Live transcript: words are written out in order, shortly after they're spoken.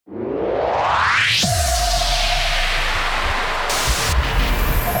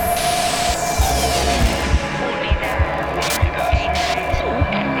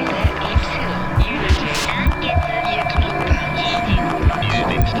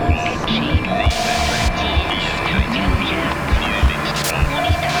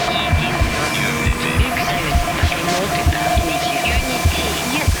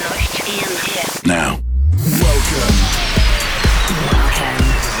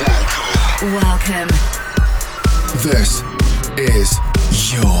Welcome. This is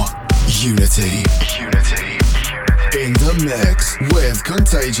your Unity. In the mix with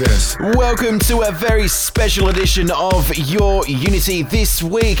Contagious. Welcome to a very special edition of Your Unity. This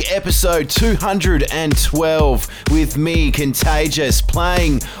week, episode 212, with me, Contagious,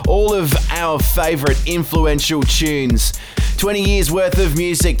 playing all of our favourite influential tunes. 20 years worth of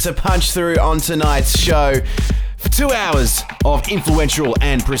music to punch through on tonight's show. For 2 hours of influential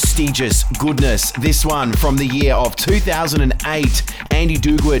and prestigious goodness. This one from the year of 2008, Andy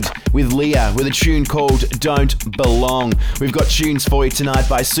Duguid with Leah with a tune called Don't Belong. We've got tunes for you tonight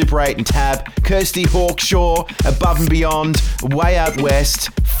by Super 8 and Tab, Kirsty, Hawkshaw, Above and Beyond, Way Out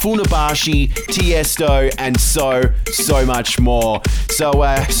West, Funabashi, Tiesto, and so much more. So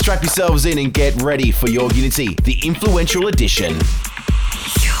strap yourselves in and get ready for Your Unity, the influential edition.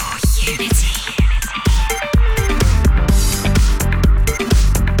 Your Unity.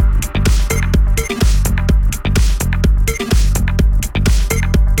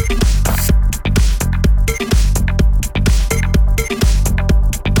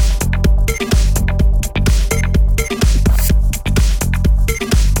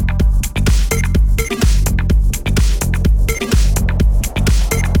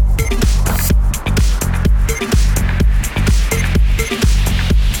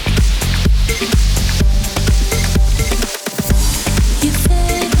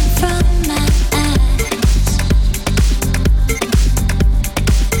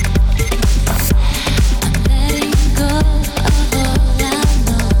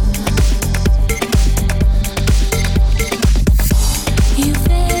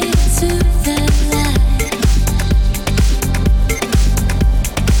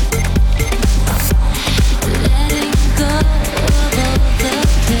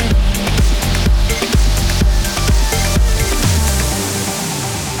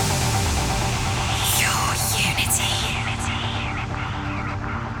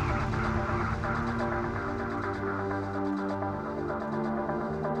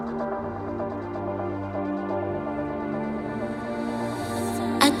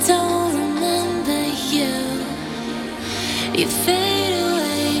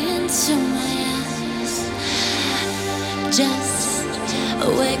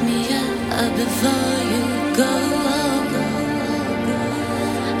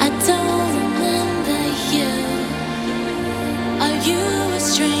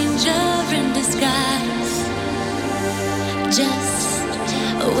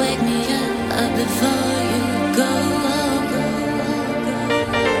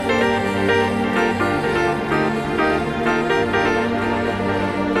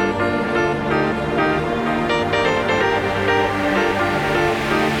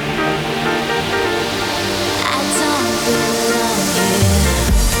 I don't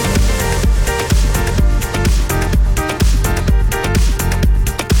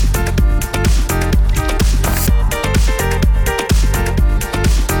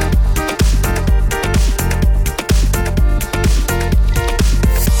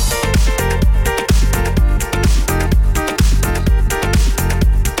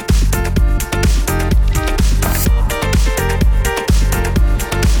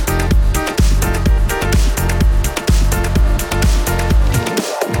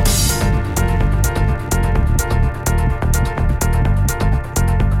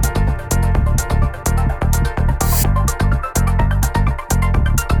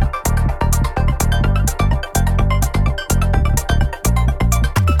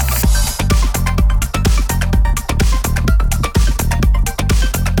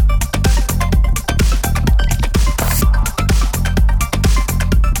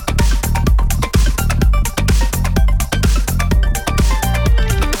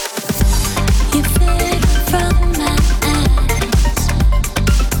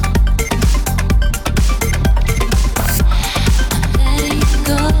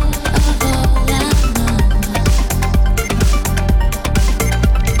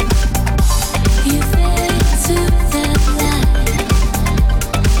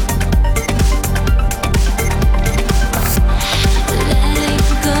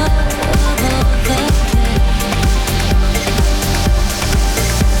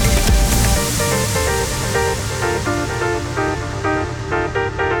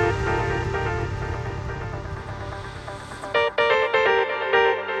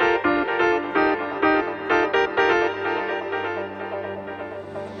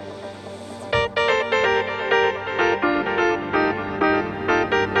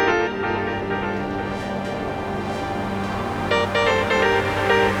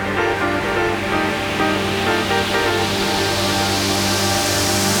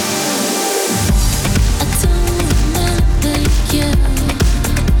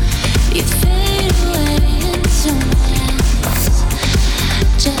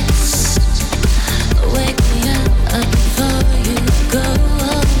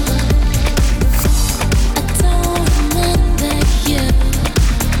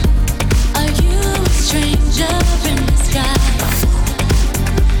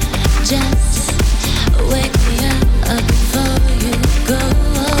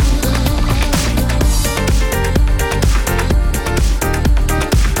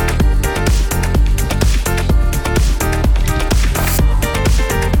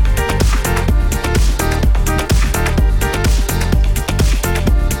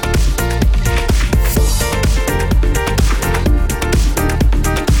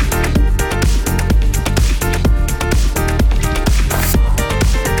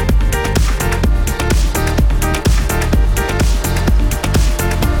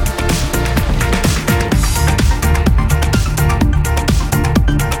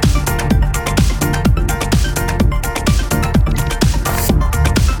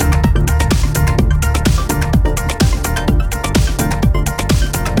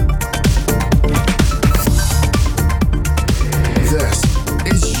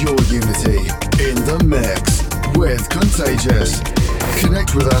Contagious.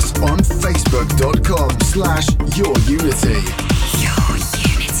 Connect with us on facebook.com/yourunity. Your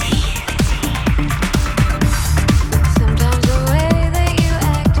Unity. Sometimes the way that you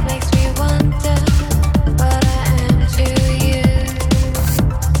act makes me wonder what I am to you.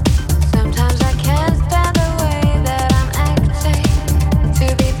 Sometimes I can't stand the way that I'm acting to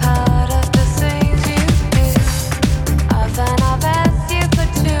be part of the things you do. Often I've asked you for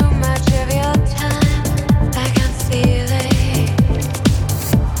too much of your time, like I'm stealing.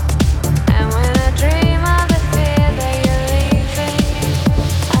 And when I dream of the fear that you're leaving,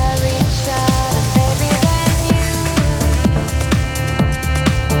 I reach out and baby then you.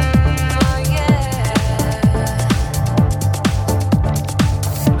 Oh yeah.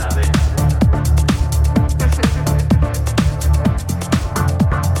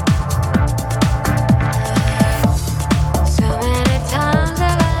 So many times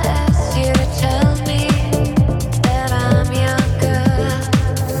have I asked you to tell me that I'm your girl.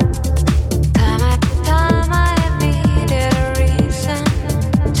 Time after time I have needed a reason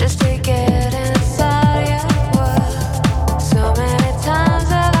just to get inside your world. So many times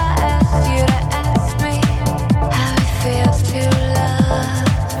have I asked you to ask me how it feels to love.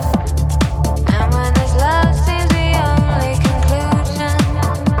 And when this love seems the only conclusion,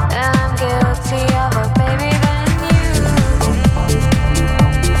 then I'm guilty of it, baby, then you.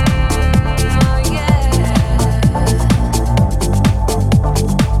 Oh yeah.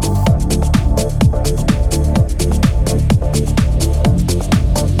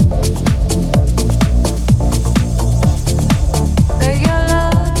 Put your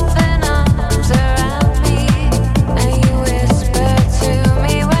loving arms around me, and you whisper to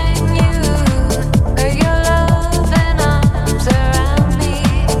me when you. Put your loving arms around me,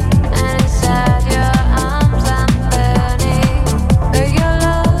 and inside your arms I'm burning. Put your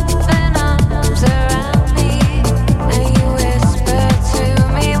loving arms around me, and you whisper to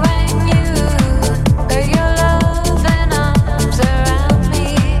me when you. Put your loving arms around me,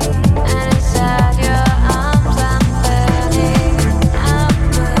 and inside your arms I'm burning. I'm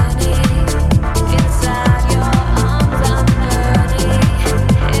burning. Inside your arms I'm burning.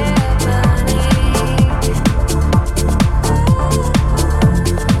 Yeah, burning.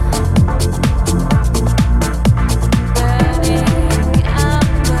 I'm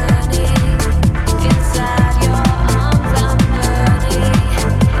burning. Inside your arms I'm burning.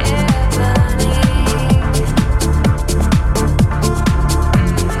 Yeah,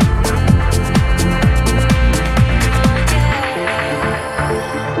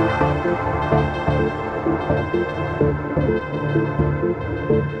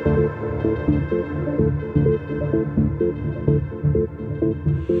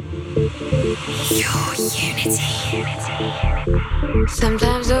 Your Unity.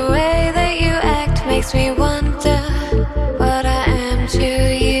 Sometimes the way that you act makes me wonder what I am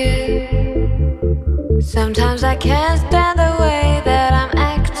to you. Sometimes I can't stand the way that I'm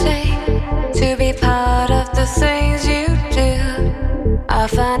acting to be part of the things you do.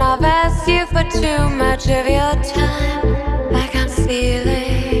 Often I've asked you for too much of your time, like I'm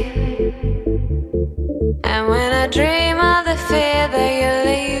stealing. And when I dream of the fear that you're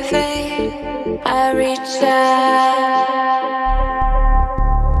leaving, I reach out.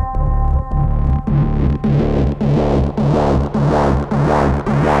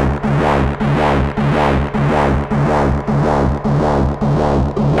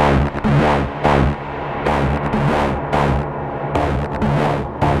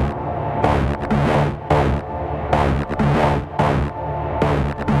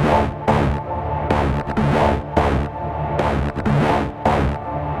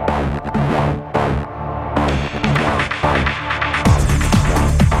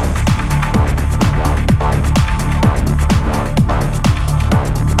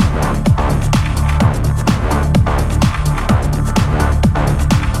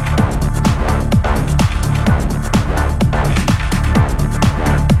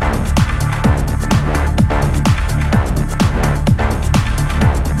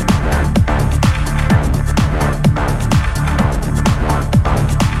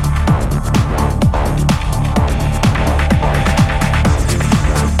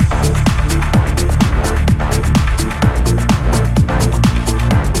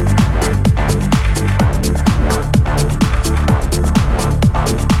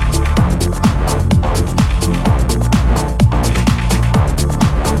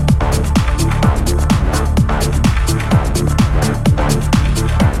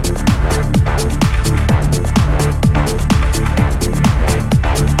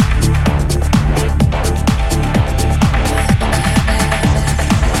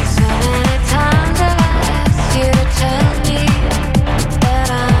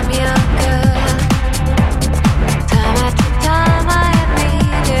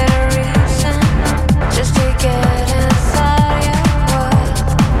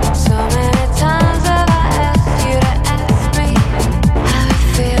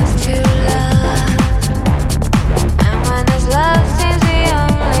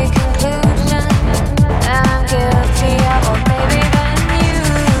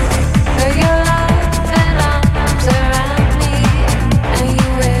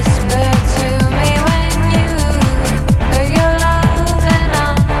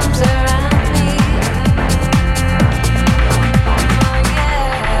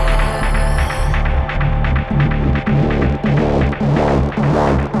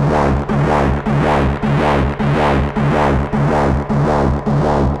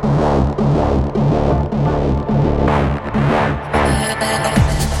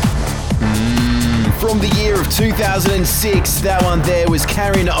 2006, that one there was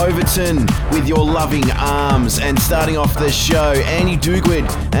Karen Overton with Your Loving Arms. And starting off the show, Andy Duguid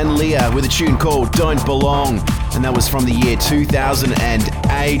and Leah with a tune called Don't Belong. And that was from the year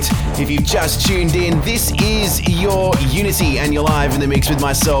 2008. If you've just tuned in, this is Your Unity, and you're live in the mix with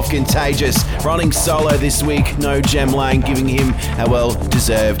myself, Contagious, running solo this week. No Gem Lang, giving him a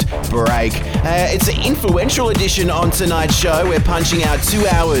well-deserved break. It's an influential edition on tonight's show. We're punching out 2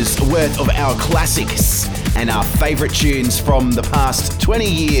 hours worth of our classics and our favourite tunes from the past 20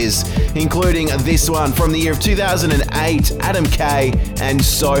 years, including this one from the year of 2008, Adam K and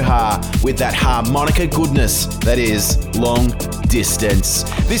Soha with that harmonica goodness that is Long Distance.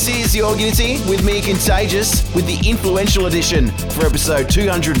 This is Your Unity with me, Contagious, with the influential edition for episode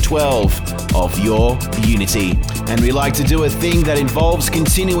 212 of Your Unity. And we like to do a thing that involves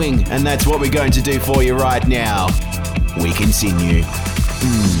continuing, and that's what we're going to do for you right now. We continue.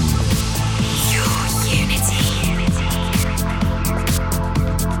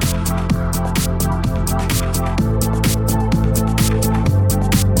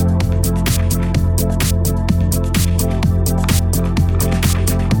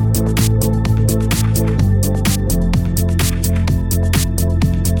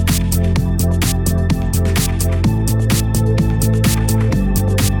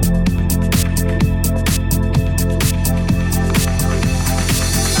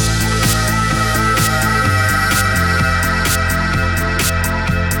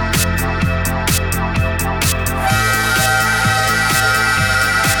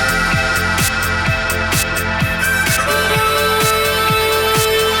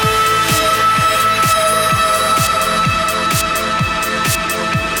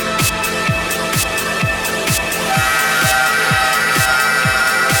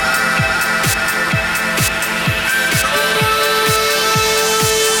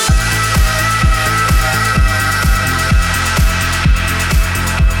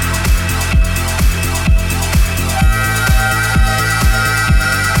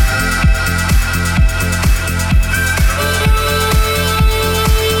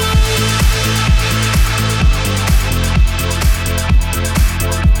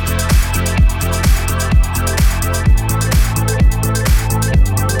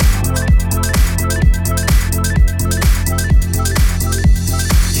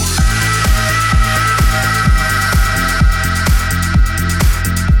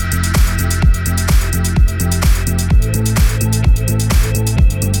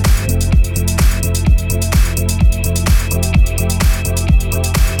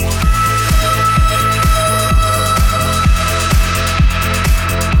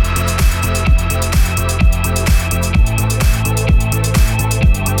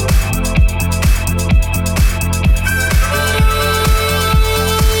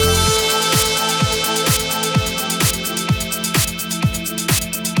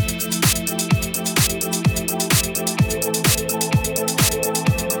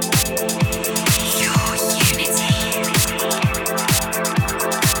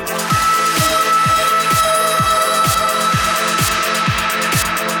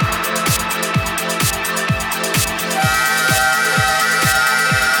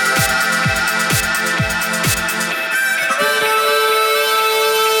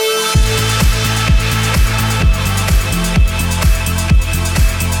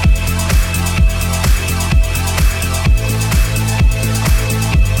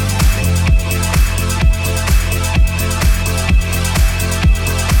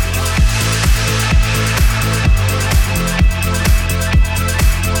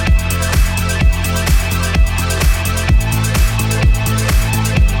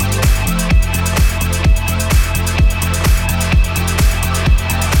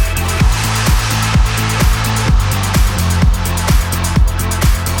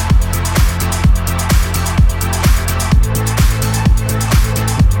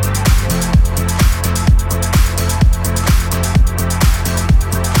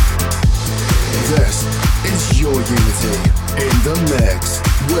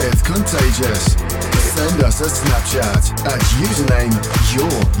 Contagious. Send us a Snapchat at username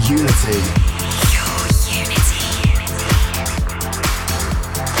Your Unity.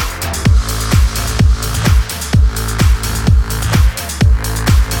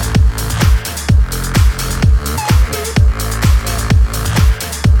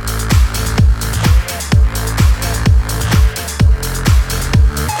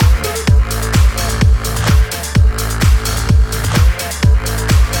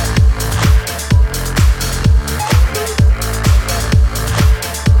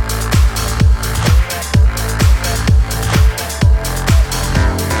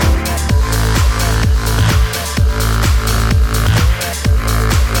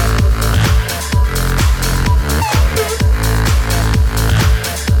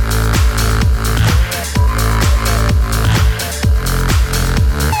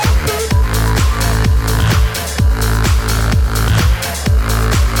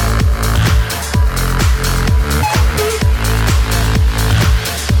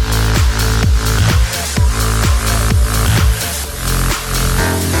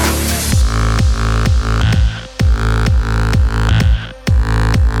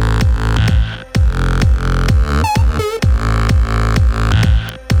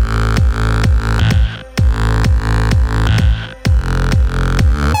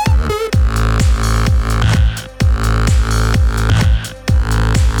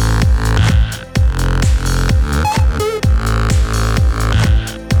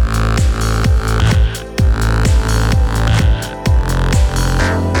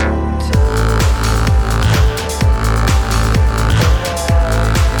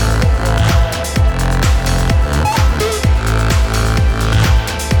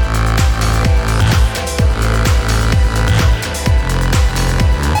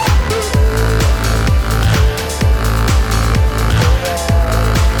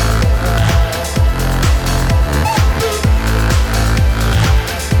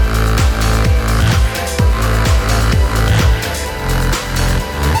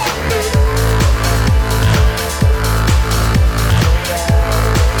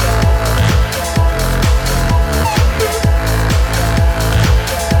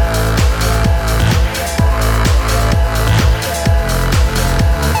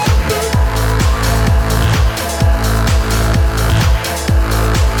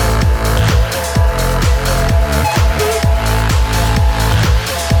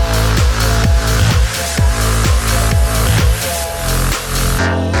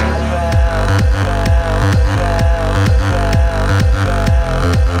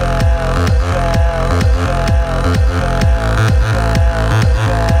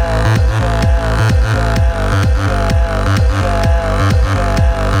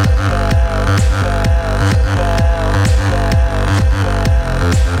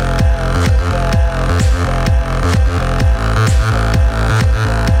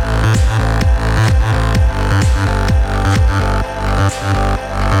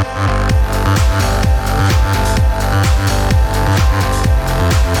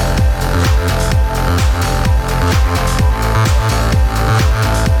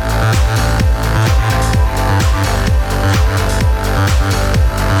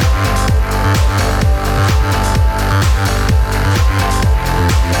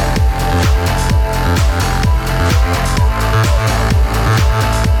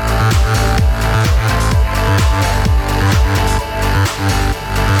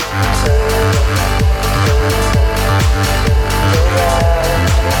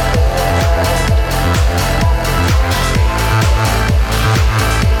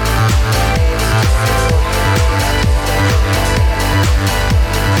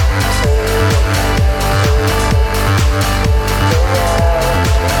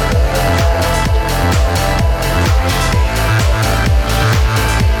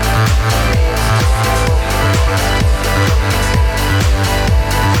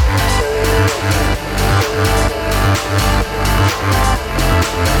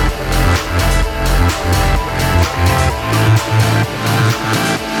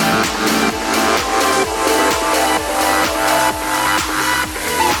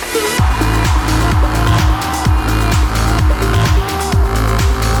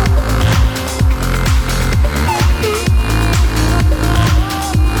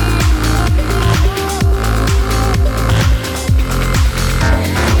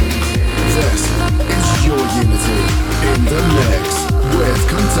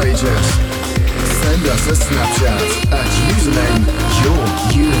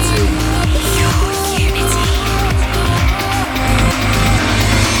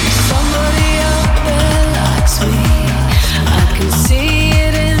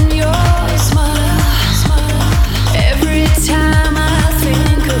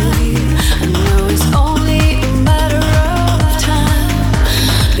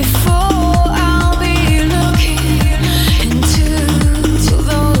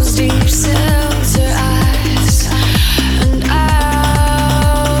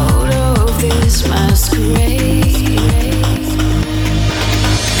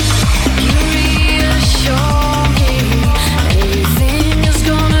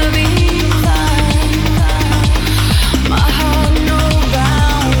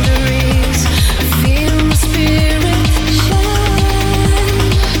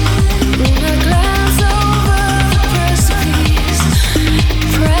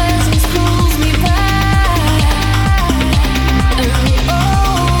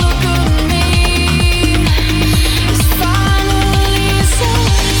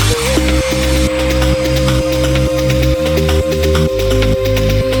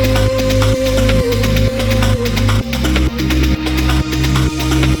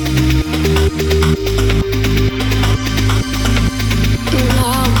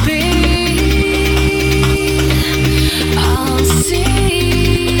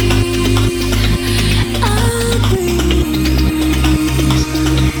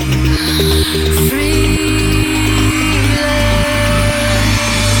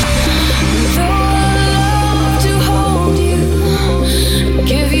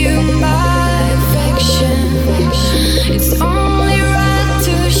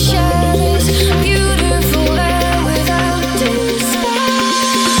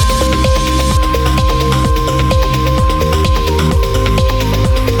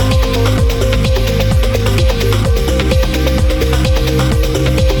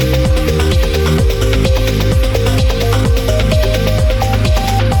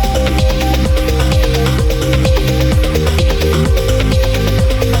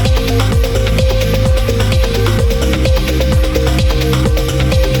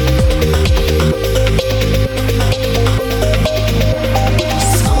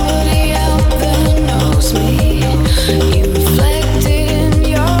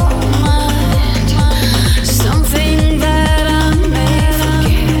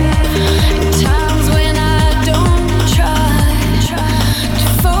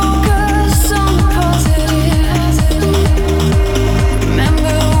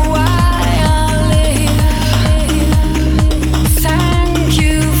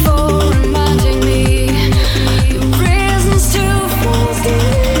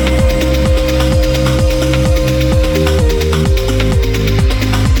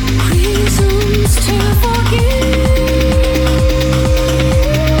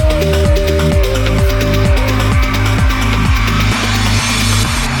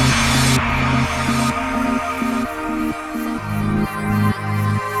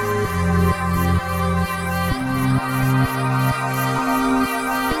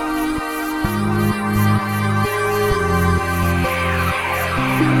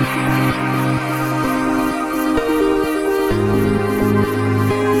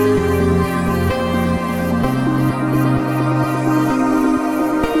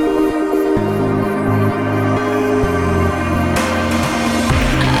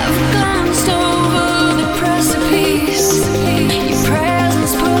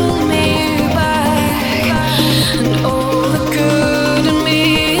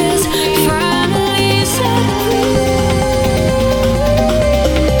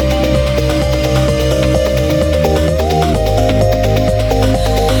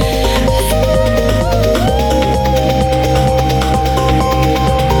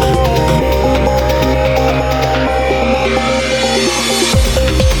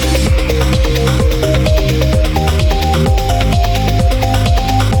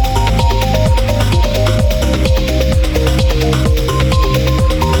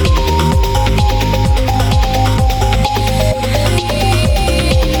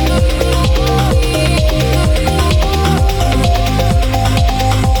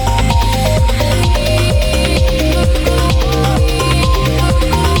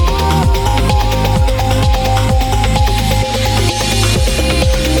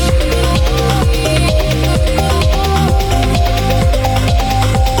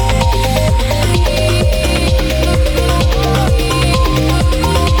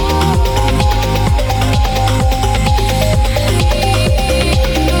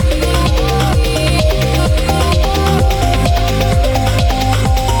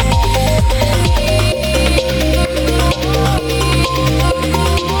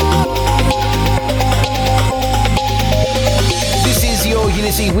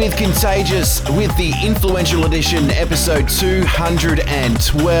 Unity with Contagious with the Influential Edition episode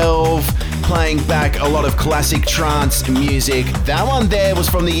 212, playing back a lot of classic trance music. That one there was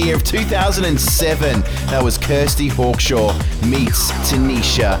from the year of 2007. That was Kirsty Hawkshaw meets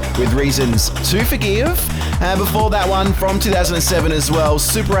Tenishia with Reasons to Forgive. And before that one from 2007 as well,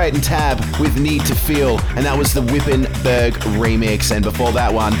 Super 8 and Tab with Need to Feel, and that was the Wippenberg remix. And before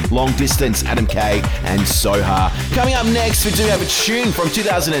that one, Long Distance, Adam K and Soha. Coming up next, we do have a tune from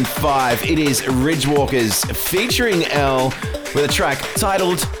 2005. It is Ridgewalkers featuring L with a track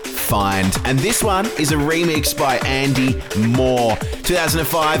titled Find. And this one is a remix by Andy Moor.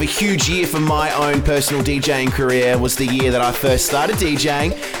 2005, a huge year for my own personal DJing career, was the year that I first started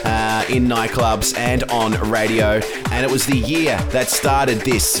DJing in nightclubs and on radio. And it was the year that started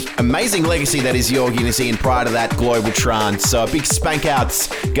this amazing legacy that is Your Unity, and prior to that, Global Trance. So a big spank outs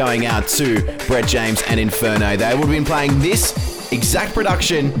going out to Brett James and Inferno. They would have been playing this exact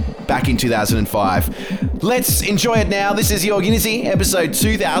production back in 2005. Let's enjoy it now. This is Your Unity, episode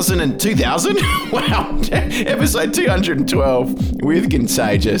 2000? Wow, episode 212 with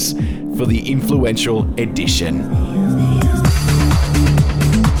Contagious for the Influential Edition.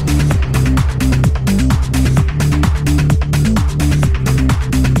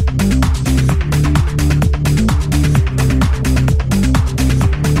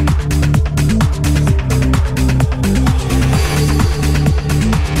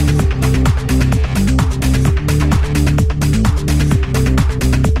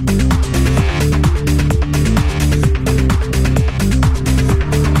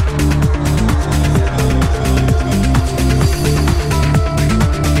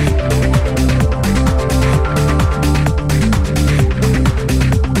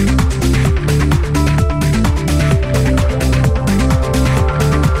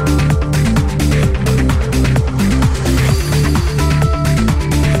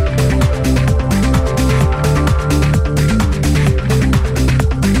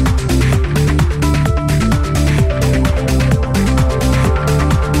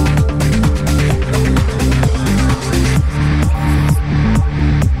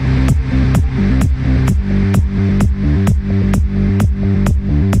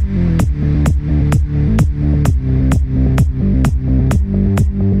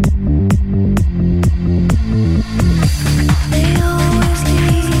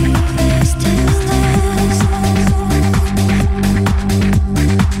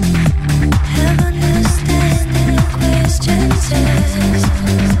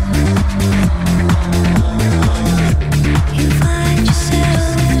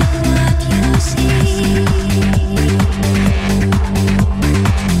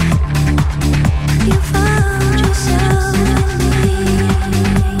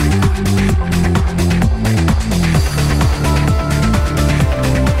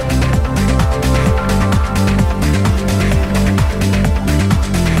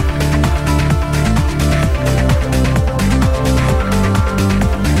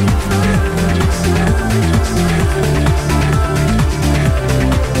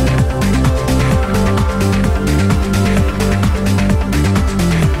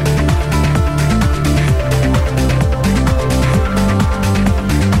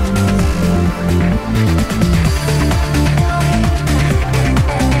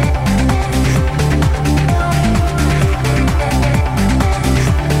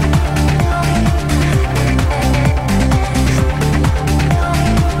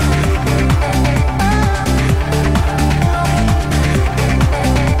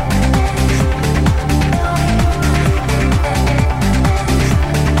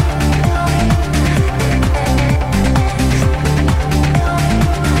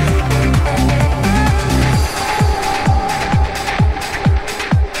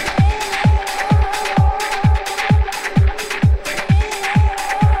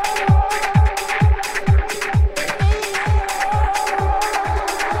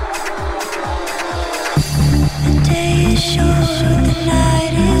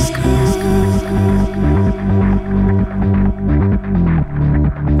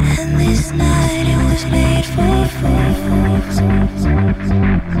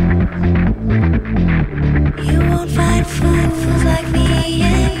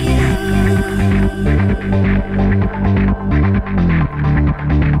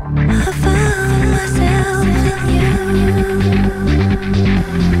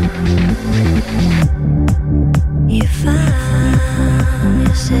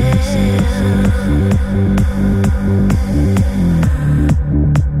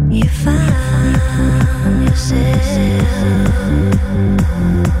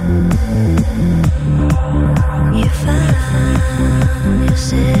 You found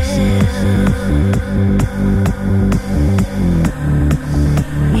yourself.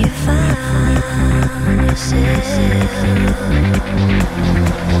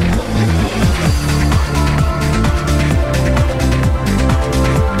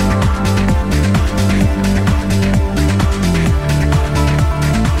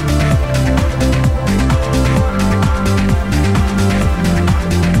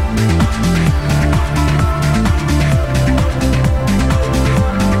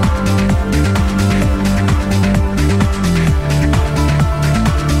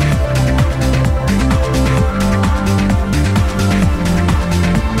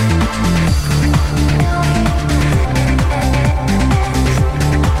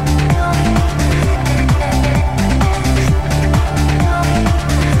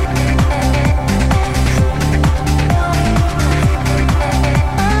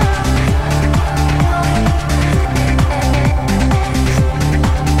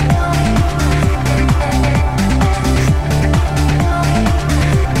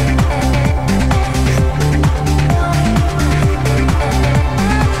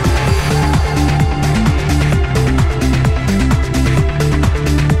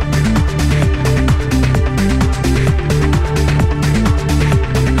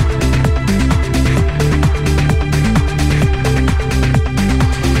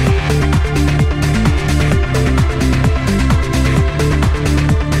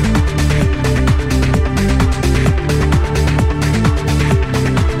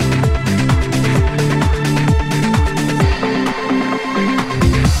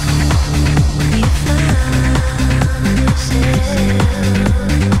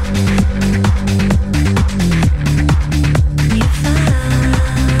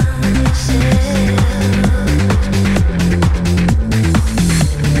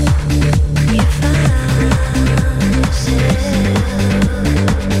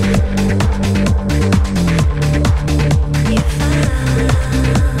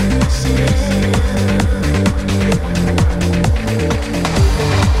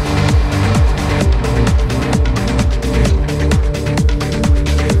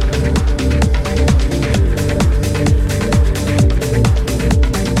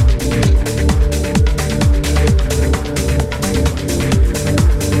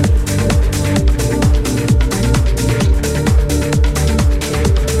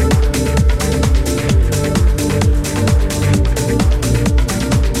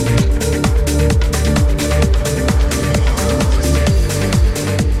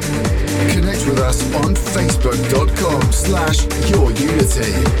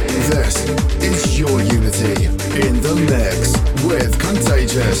 facebook.com/yourunity. This is Your Unity in the mix with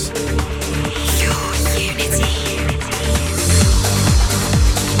Contagious. Your Unity.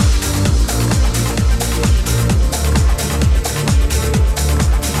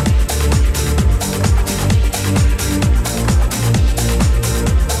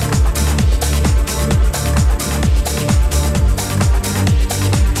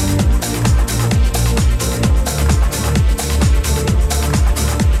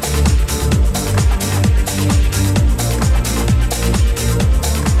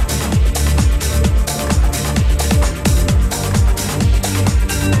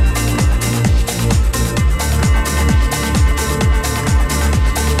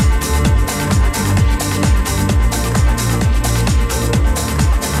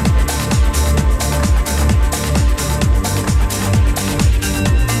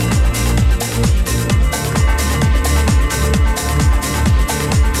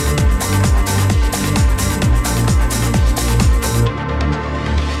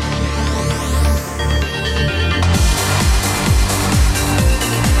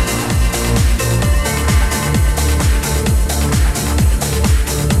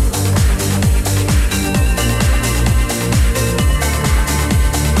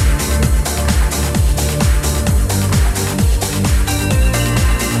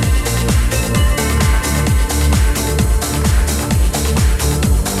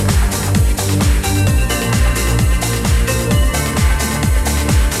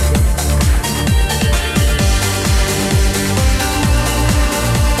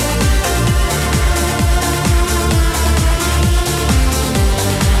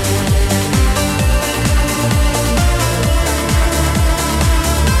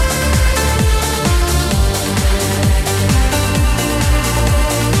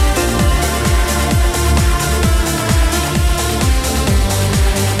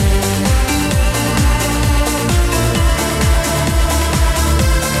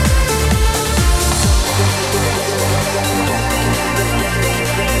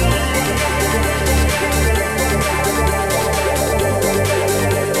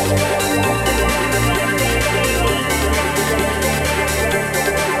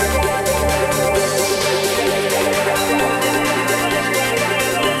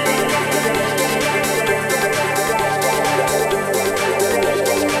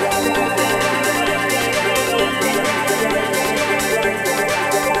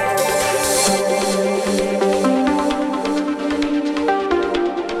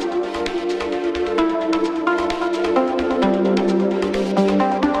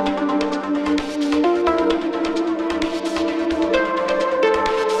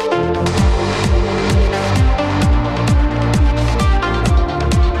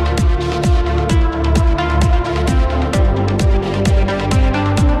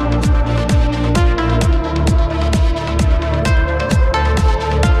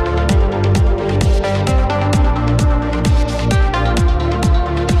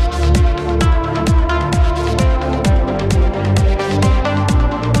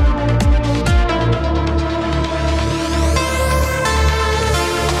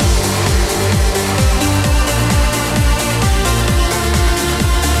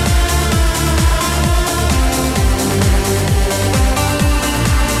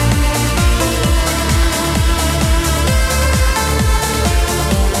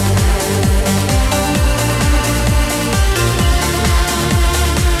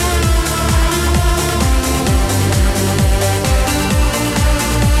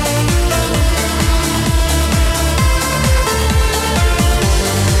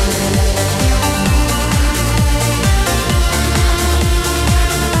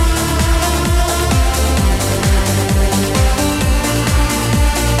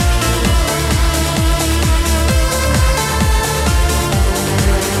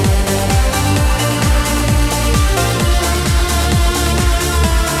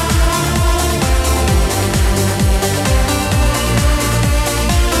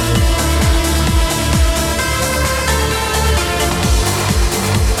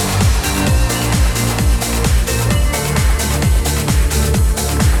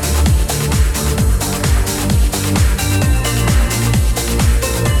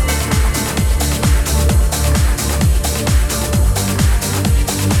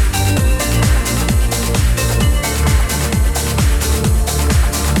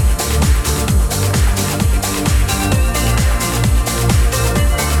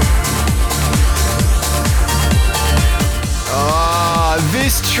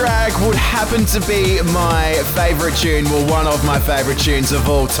 happened to be my favourite tune, well, one of my favourite tunes of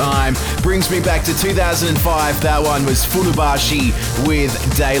all time. Brings me back to 2005. That one was Funabashi with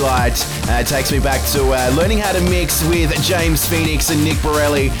Daylight. Takes me back to learning how to mix with James Phoenix and Nick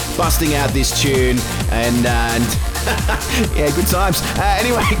Borelli, busting out this tune, and yeah, good times.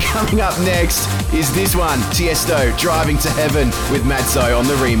 Anyway, coming up next is this one, Tiesto, Driving to Heaven with Matzo on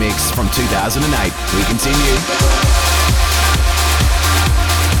the remix from 2008. We continue.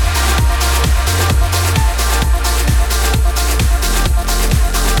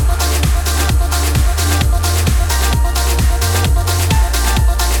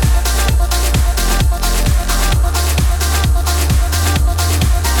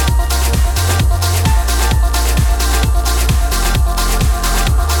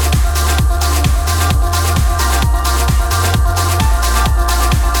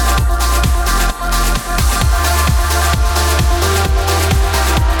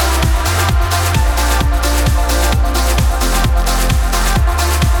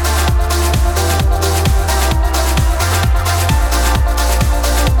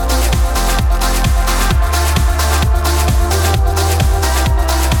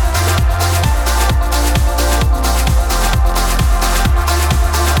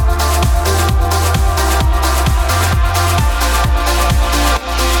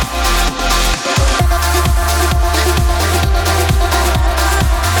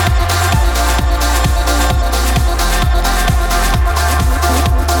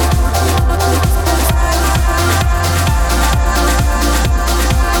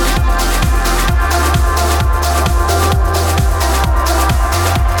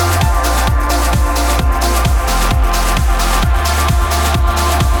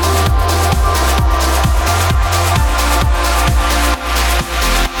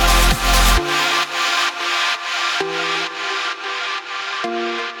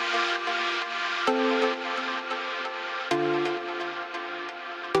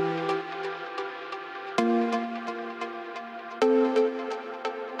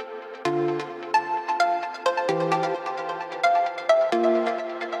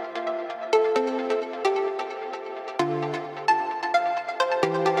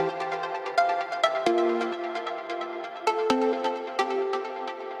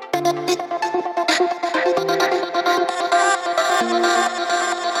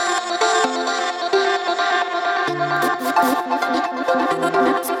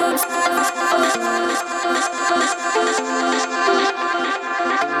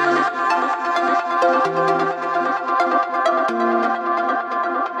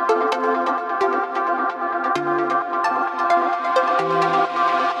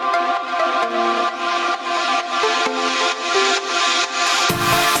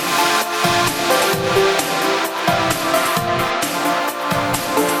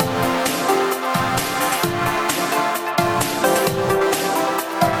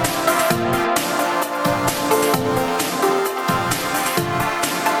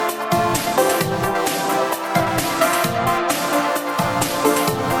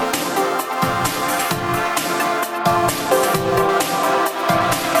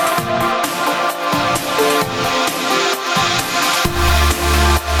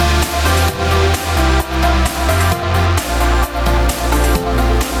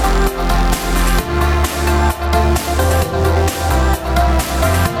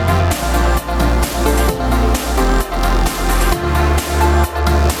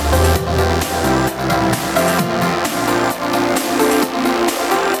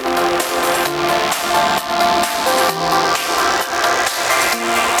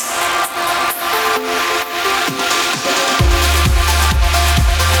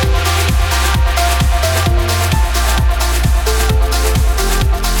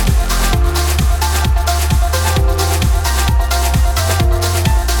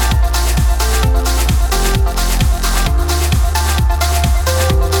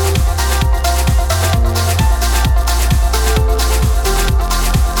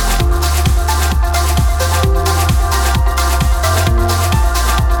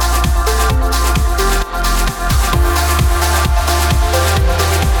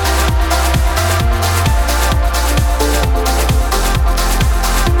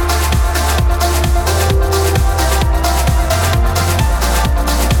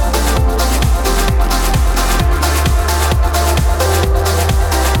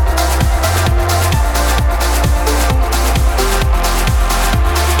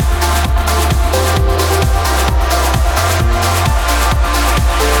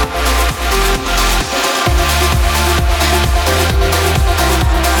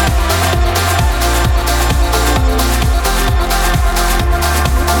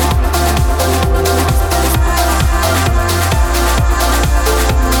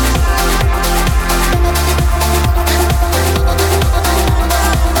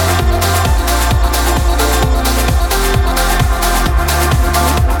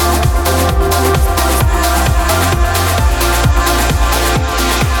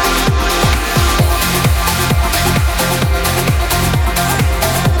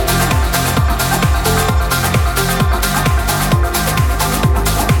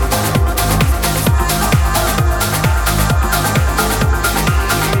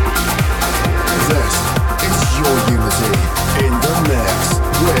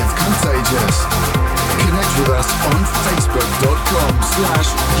 on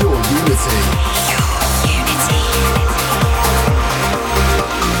facebook.com/yourunity.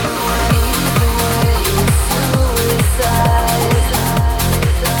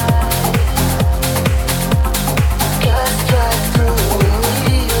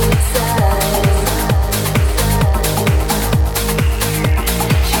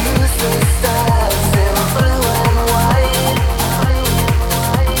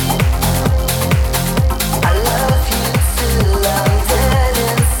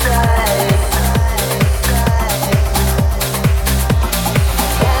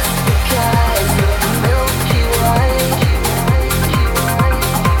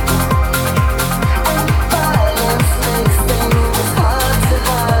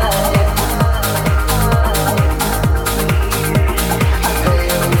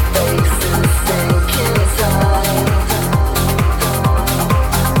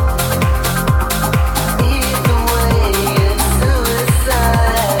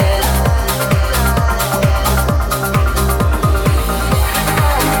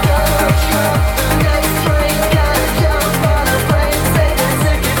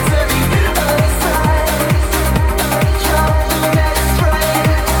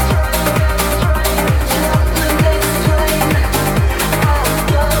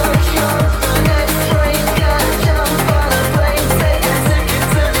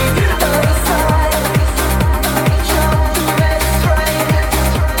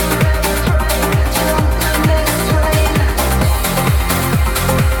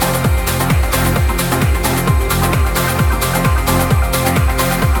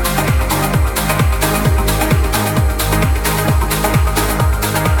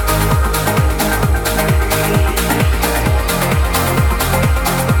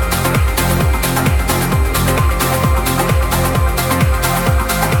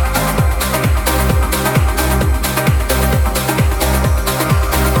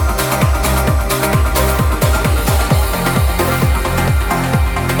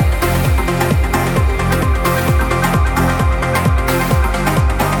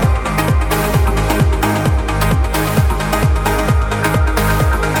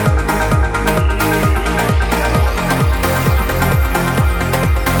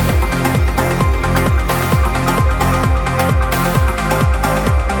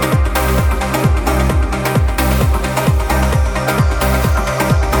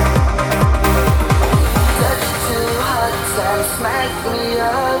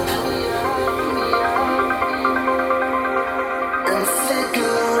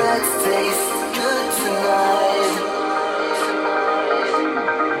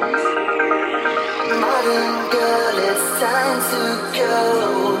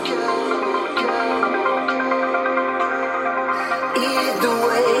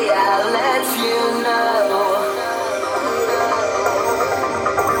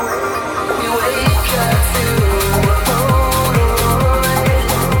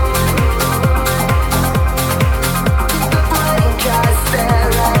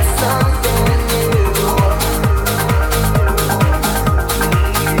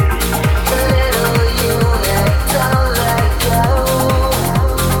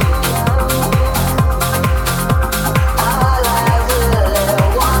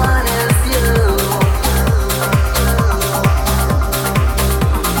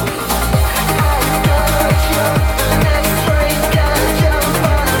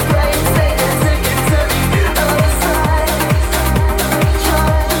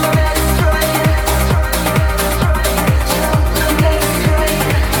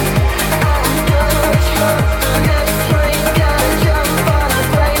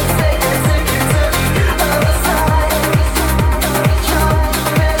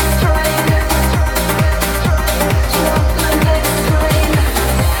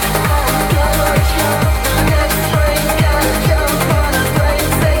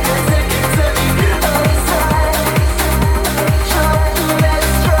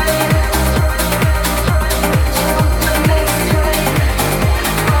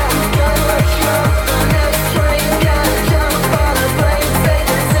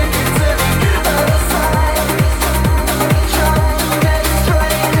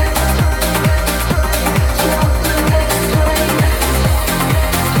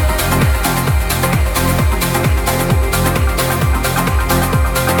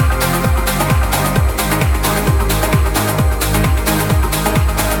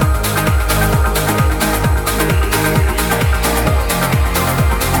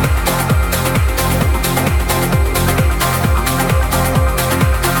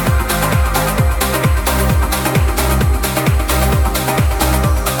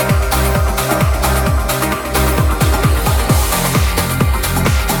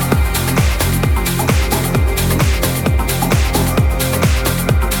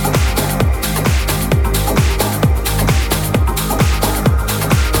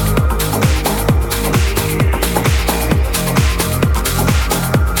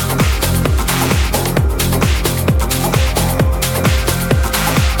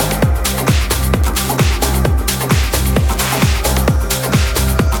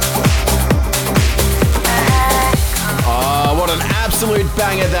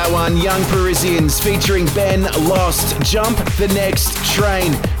 Young Parisians featuring Ben Lost, Jump the Next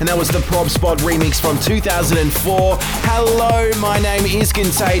Train. And that was the Probspot remix from 2004. Hello, my name is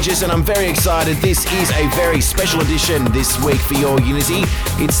Contagious and I'm very excited. This is a very special edition this week for your Unity.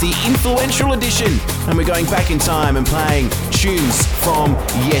 It's the influential edition and we're going back in time and playing tunes from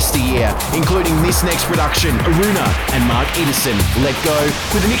yesteryear, including this next production, Aruna and Mark Eteson, Let Go,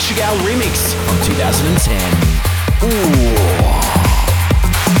 with the Nick Chagall remix from 2010. Ooh.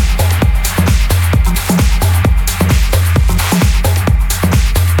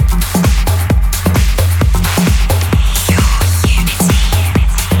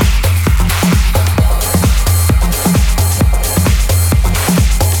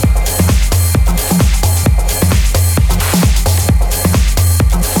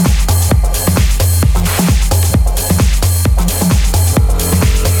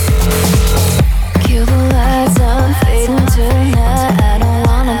 Kill the lights, I'm fading tonight.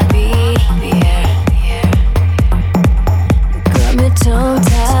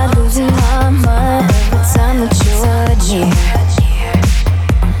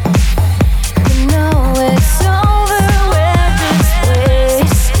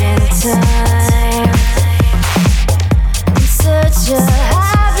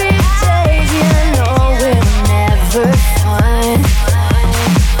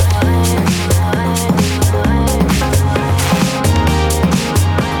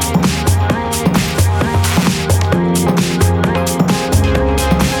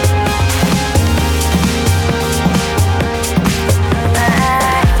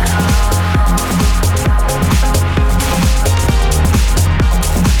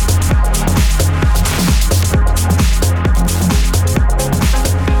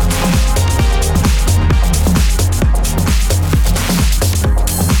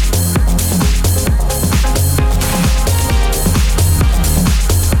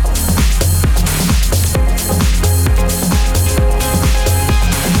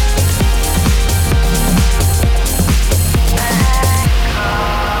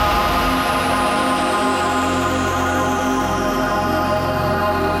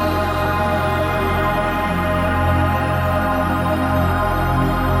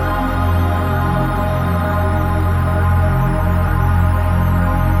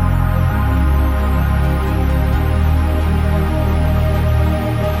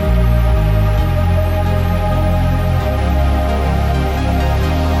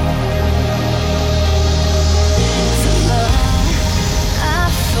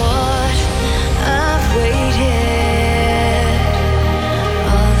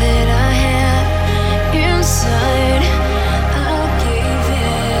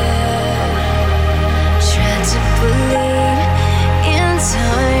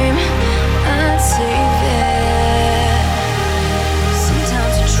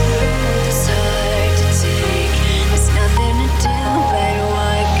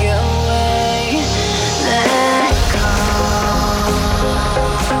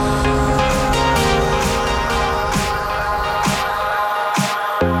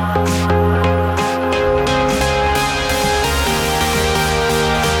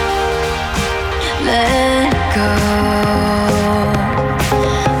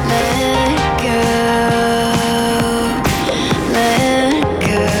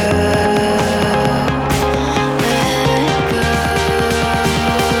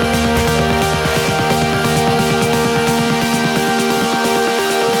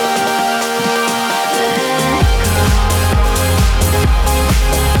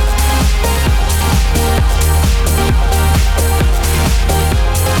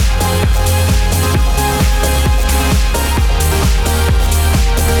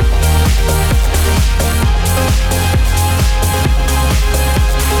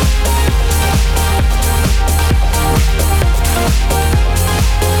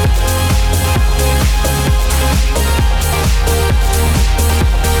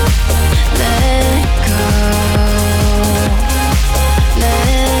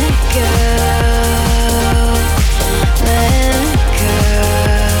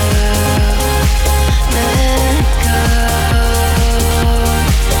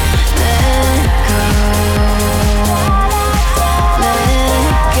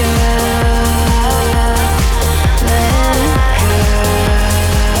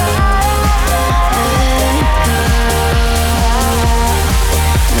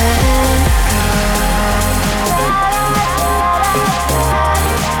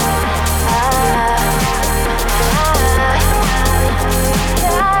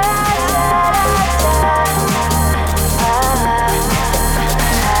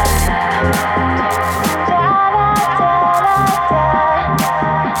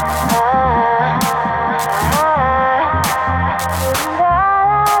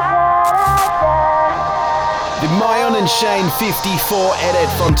 Alan Shane 54 edit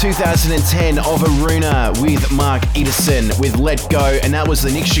from 2010 of Aruna with Mark Eteson with Let Go, and that was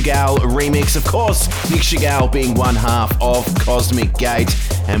the Nick Chagall remix. Of course, Nick Chagall being one half of Cosmic Gate,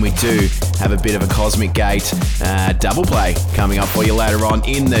 and we do have a bit of a Cosmic Gate double play coming up for you later on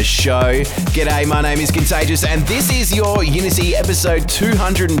in the show. G'day, my name is Contagious, and this is your Unity episode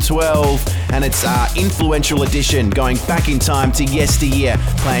 212, and it's our influential edition, going back in time to yesteryear,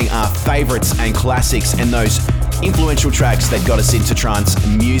 playing our favourites and classics and those influential tracks that got us into trance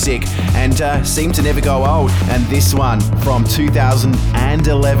music and seem to never go old. And this one from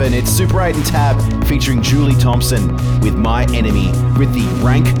 2011, it's Super 8 and Tab featuring Julie Thompson with My Enemy with the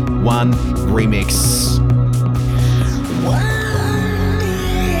Rank 1 remix.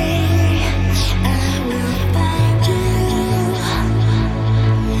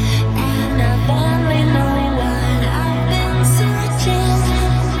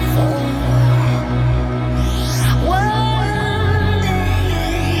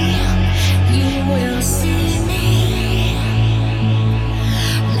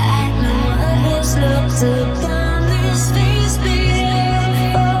 Upon this face before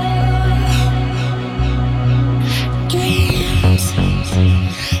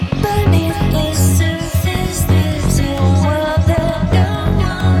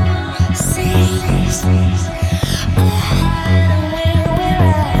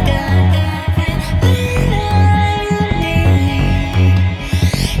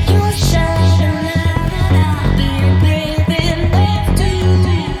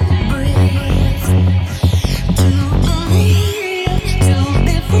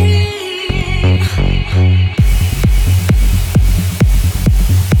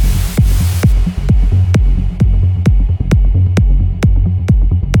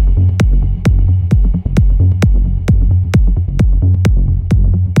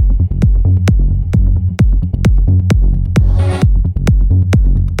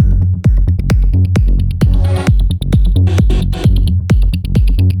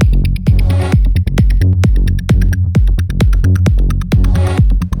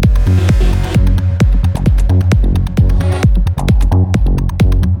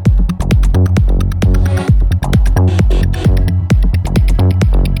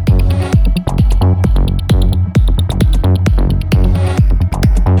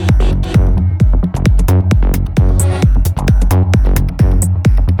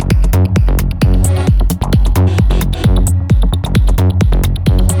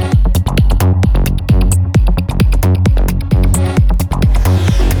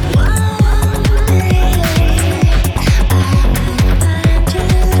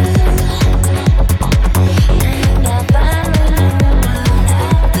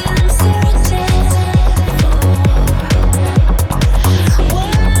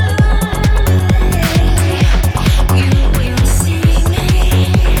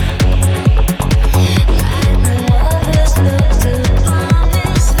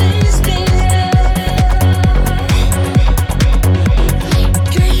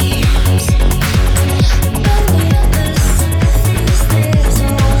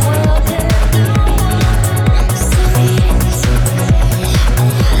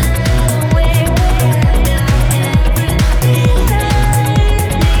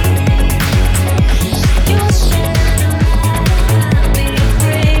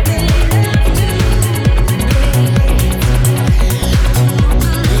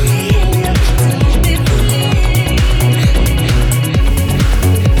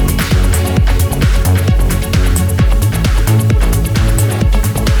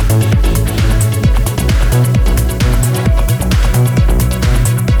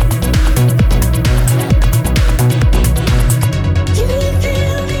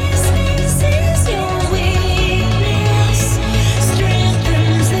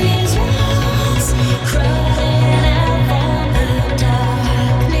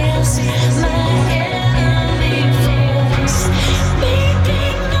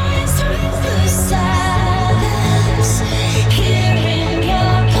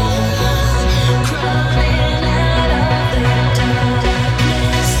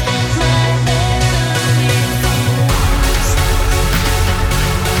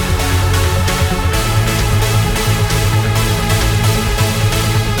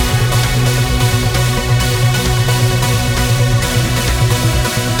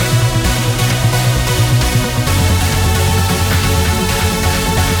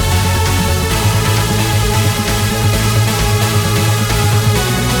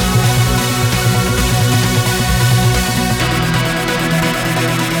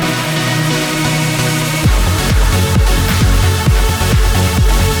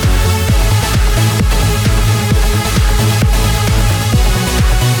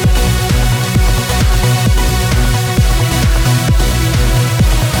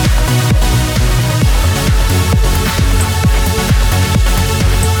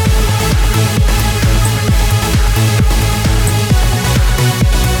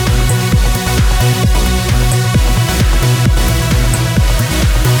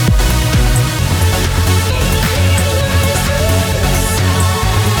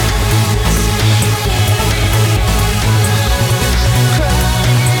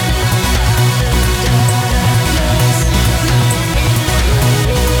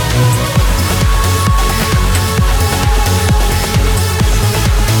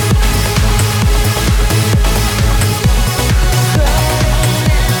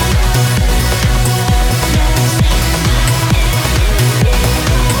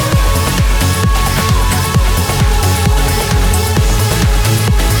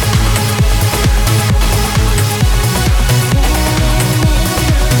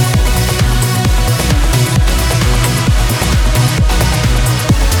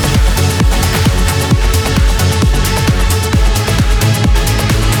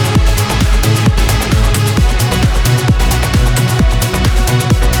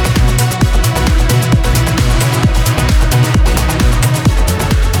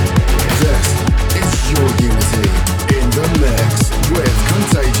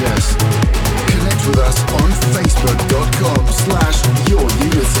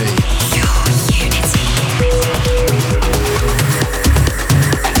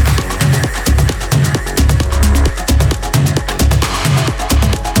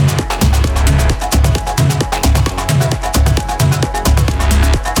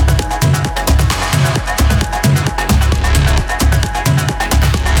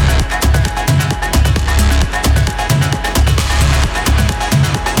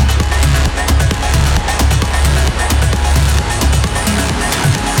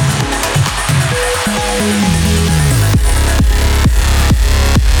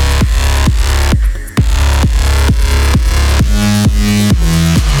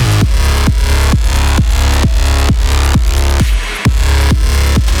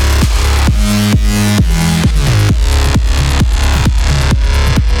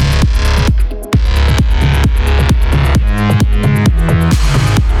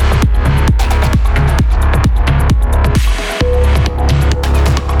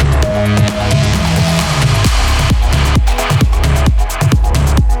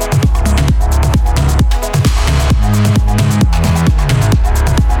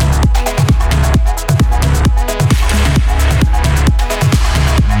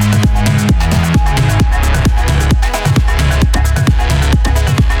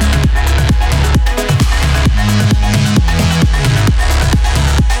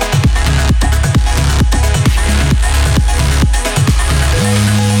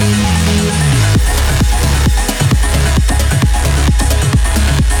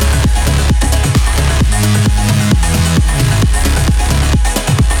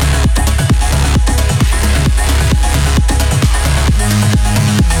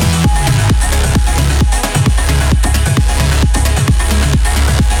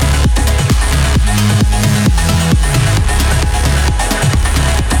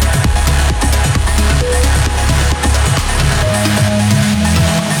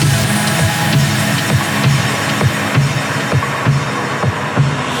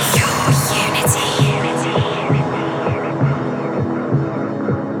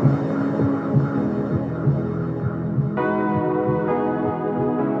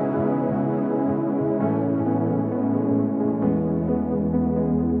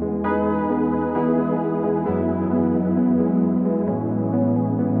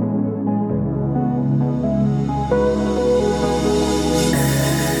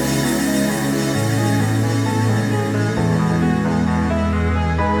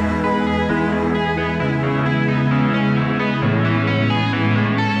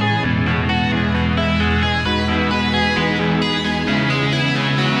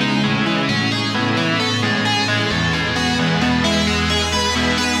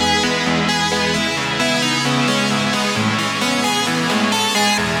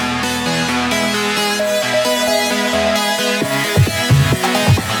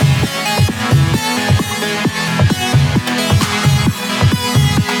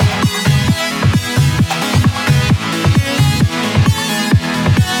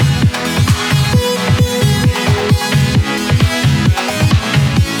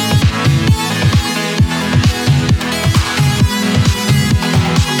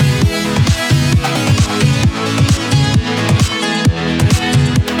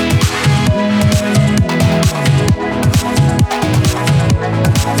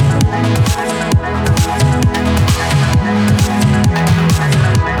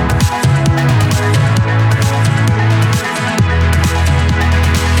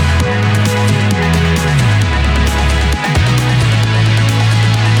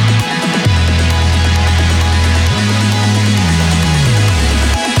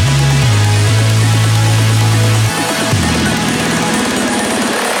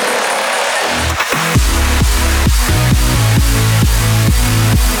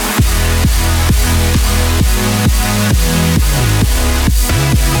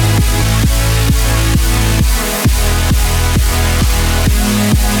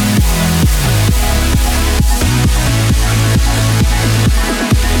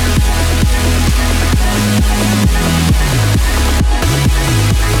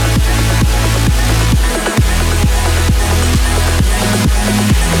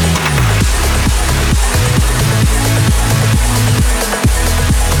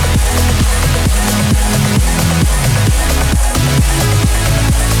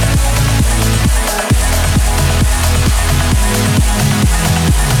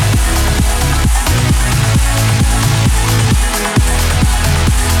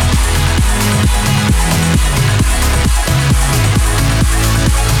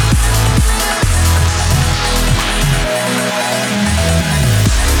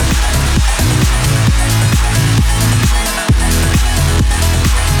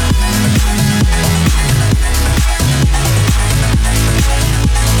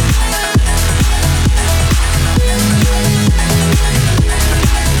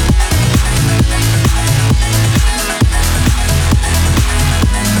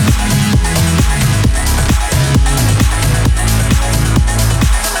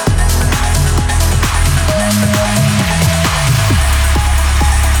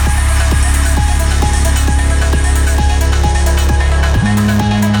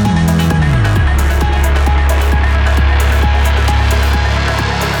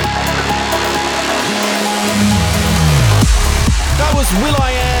was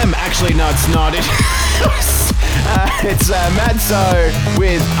will.i.am. Actually, no, it's not. It's Madso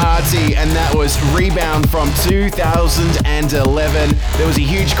with Arty, and that was Rebound from 2011. There was a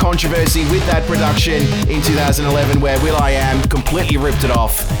huge controversy with that production in 2011 where will.i.am completely ripped it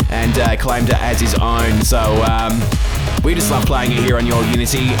off and claimed it as his own. So we just love playing it here on Your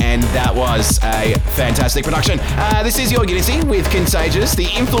Unity, and that was a fantastic production. This is Your Unity with Contagious, the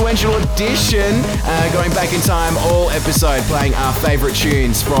influential edition, going back in time all episode, playing our favourite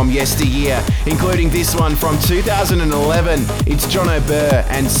tunes from yesteryear, including this one from 2011. It's John OBir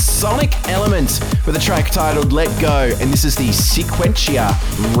and Sonic Element with a track titled Let Go, and this is the Sequentia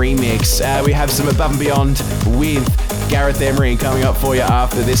remix. We have some Above and Beyond with Gareth Emery coming up for you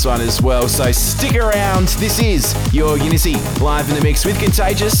after this one as well, so stick around. This is Your Unity, live in the mix with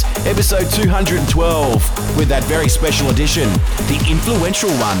Contagious, episode 212, with that very special edition, the influential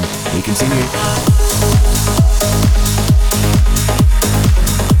one. We continue.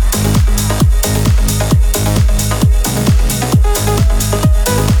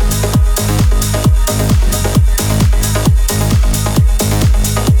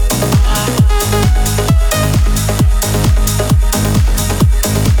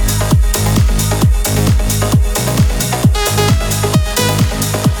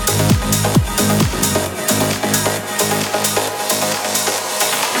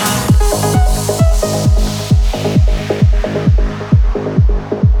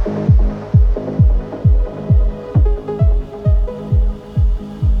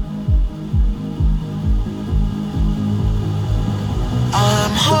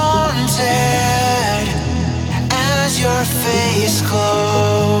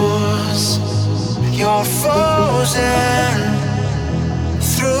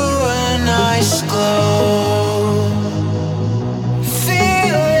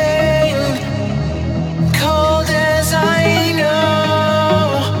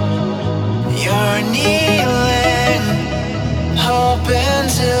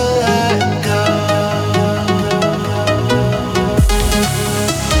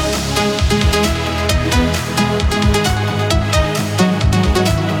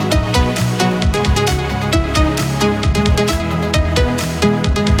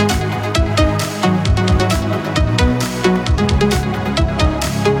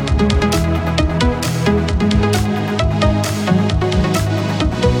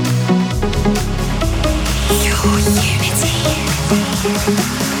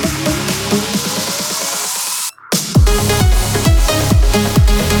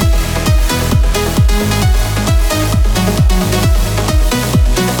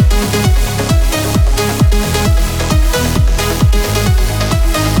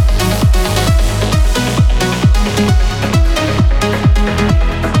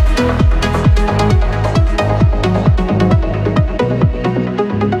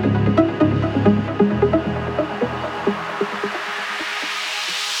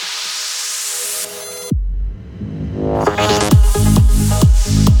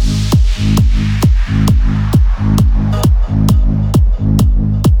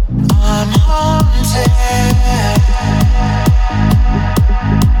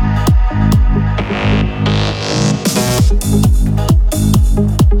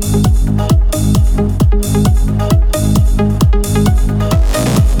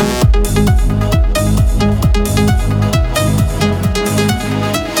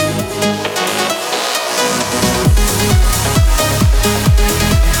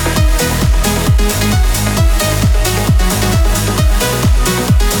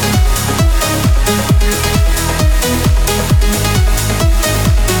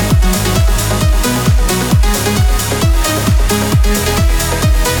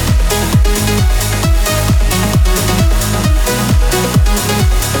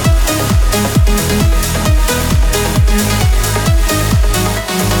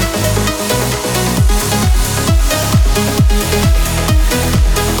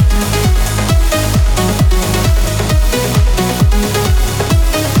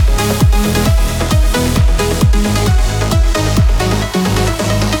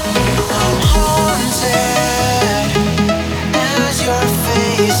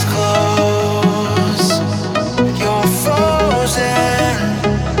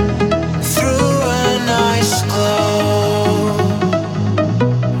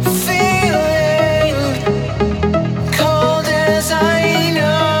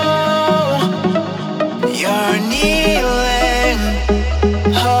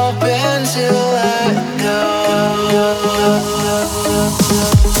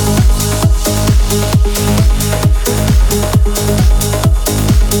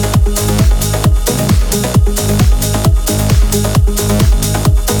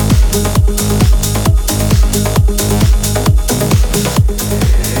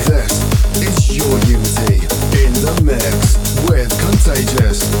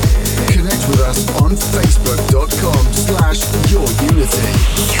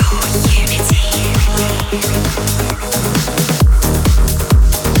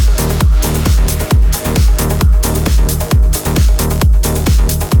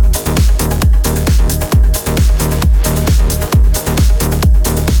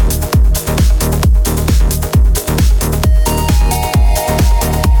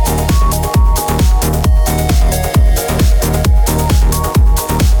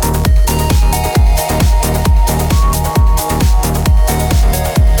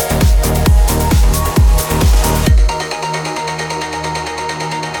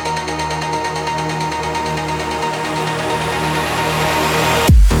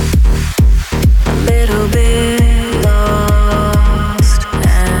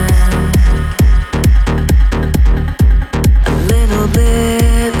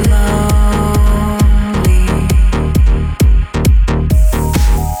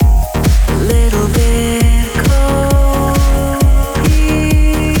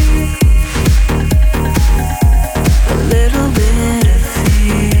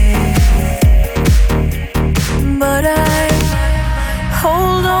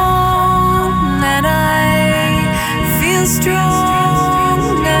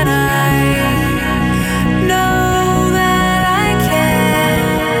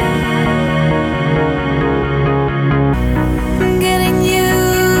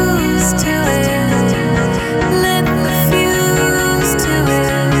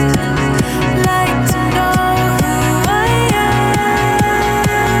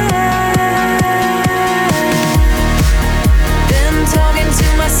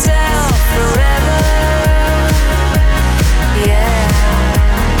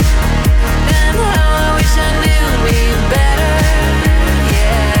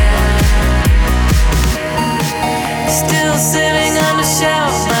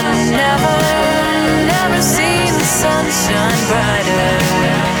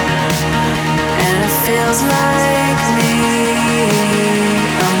 feels like me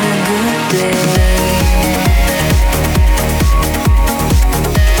on a good day.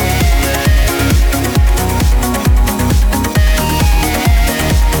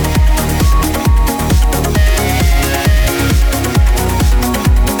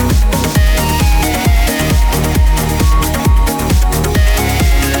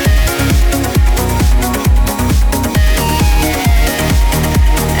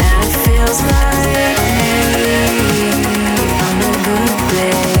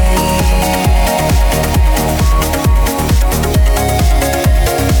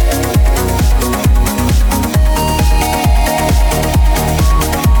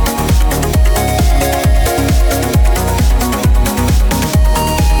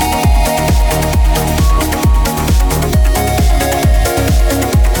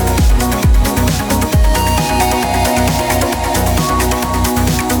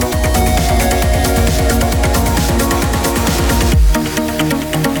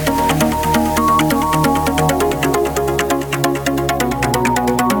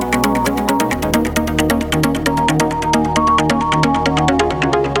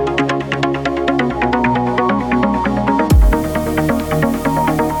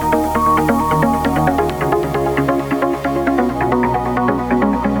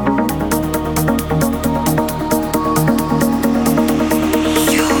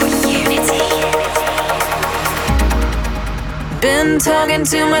 Talking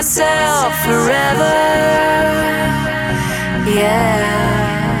to myself forever, yeah.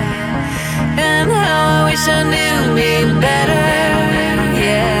 And how I wish I knew me better,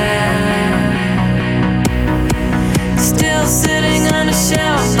 yeah. Still sitting on a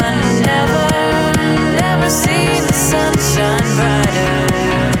shelf, I never seen the sunshine brighter.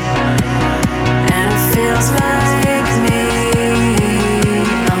 And it feels like me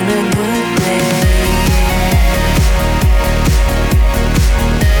on a good day.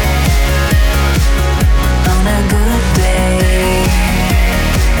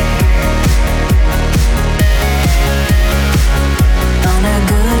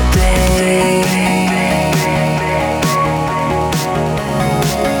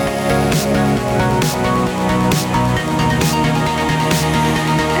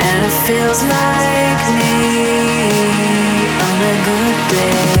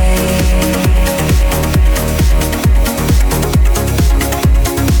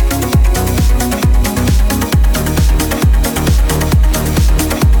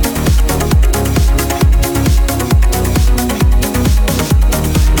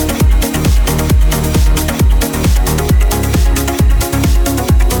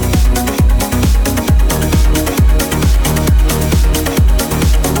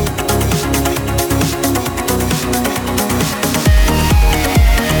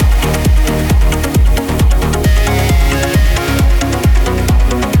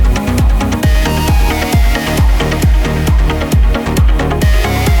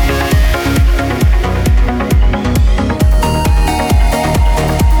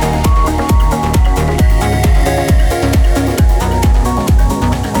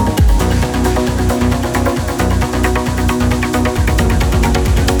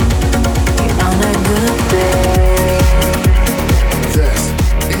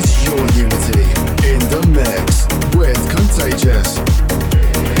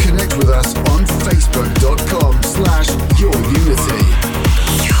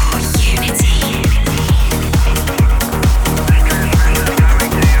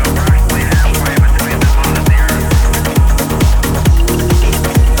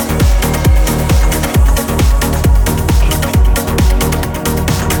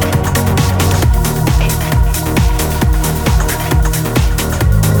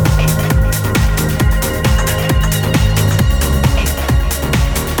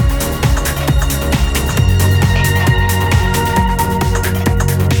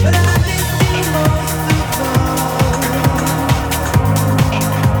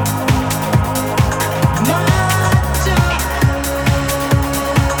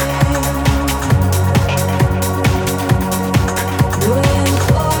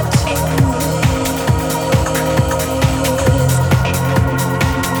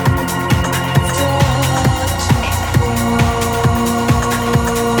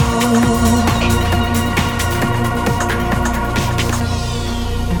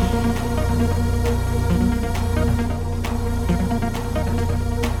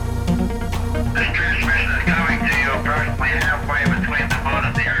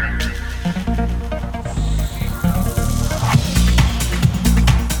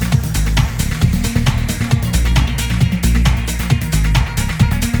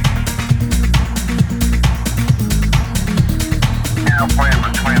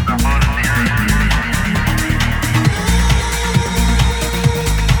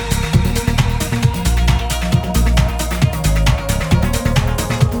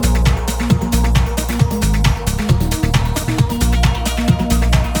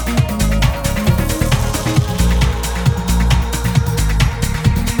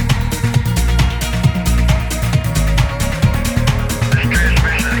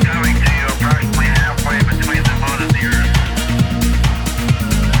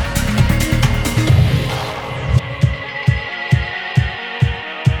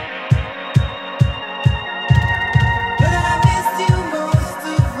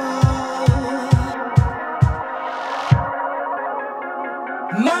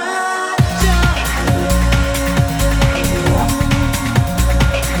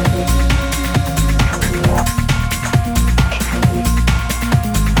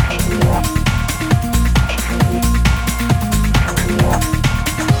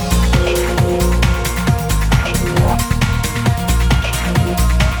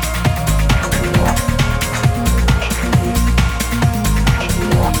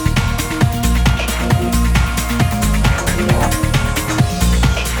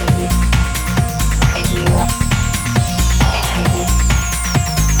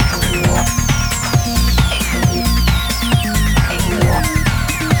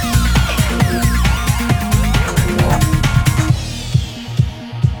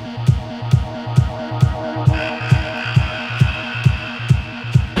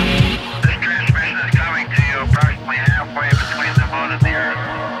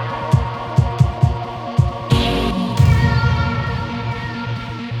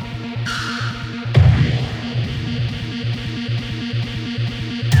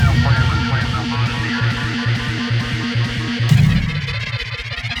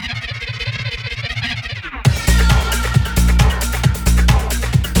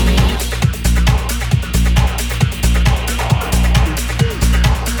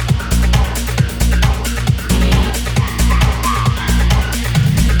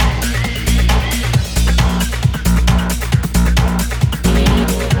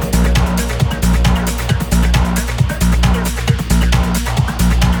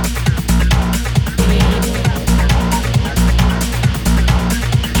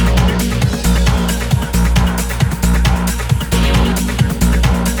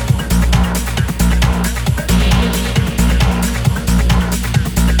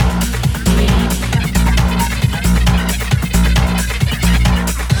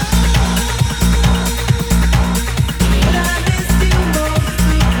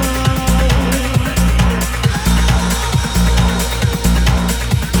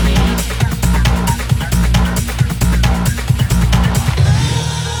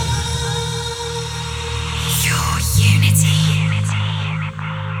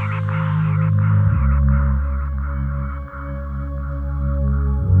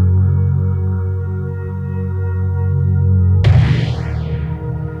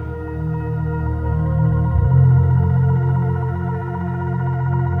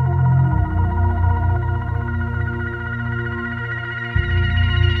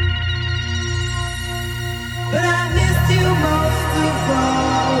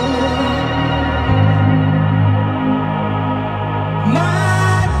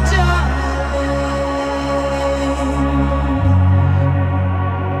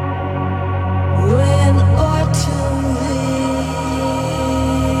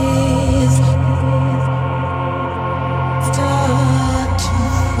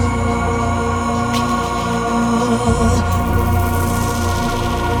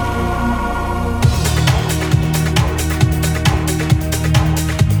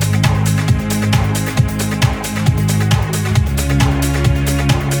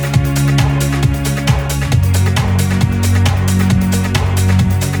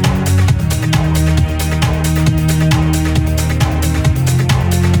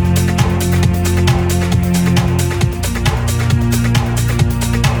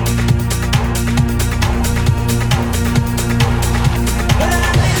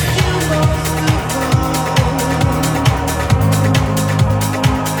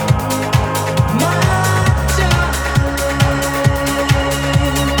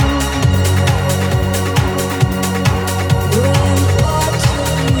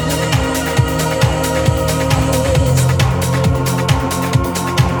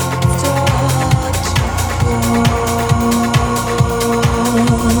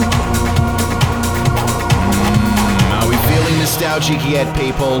 Chikiet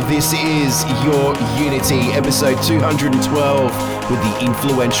people. This is your Unity, episode 212, with the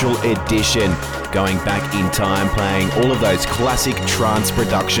influential edition. Going back in time, playing all of those classic trance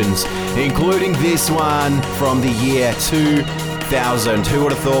productions, including this one from the year 2000. Who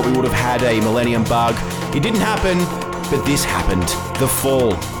would have thought we would have had a Millennium Bug? It didn't happen, but this happened. The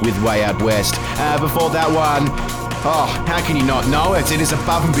Fall with Way Out West. Before that one, how can you not know it? It is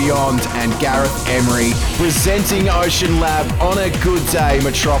Above and Beyond and Gareth Emery presenting OceanLab on a Good Day,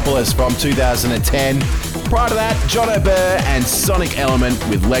 Metropolis from 2010. Prior to that, John OBir and Sonic Element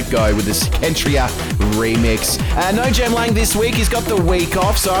with Let Go with the Sequentia remix. No Jem Lang this week. He's got the week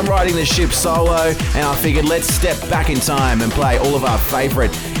off, so I'm riding the ship solo, and I figured let's step back in time and play all of our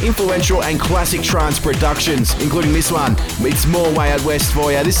favourite influential and classic trance productions, including this one. It's more Way Out West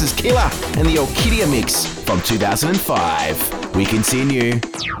for you. This is Killa and the Orkidea mix from 2005. We continue.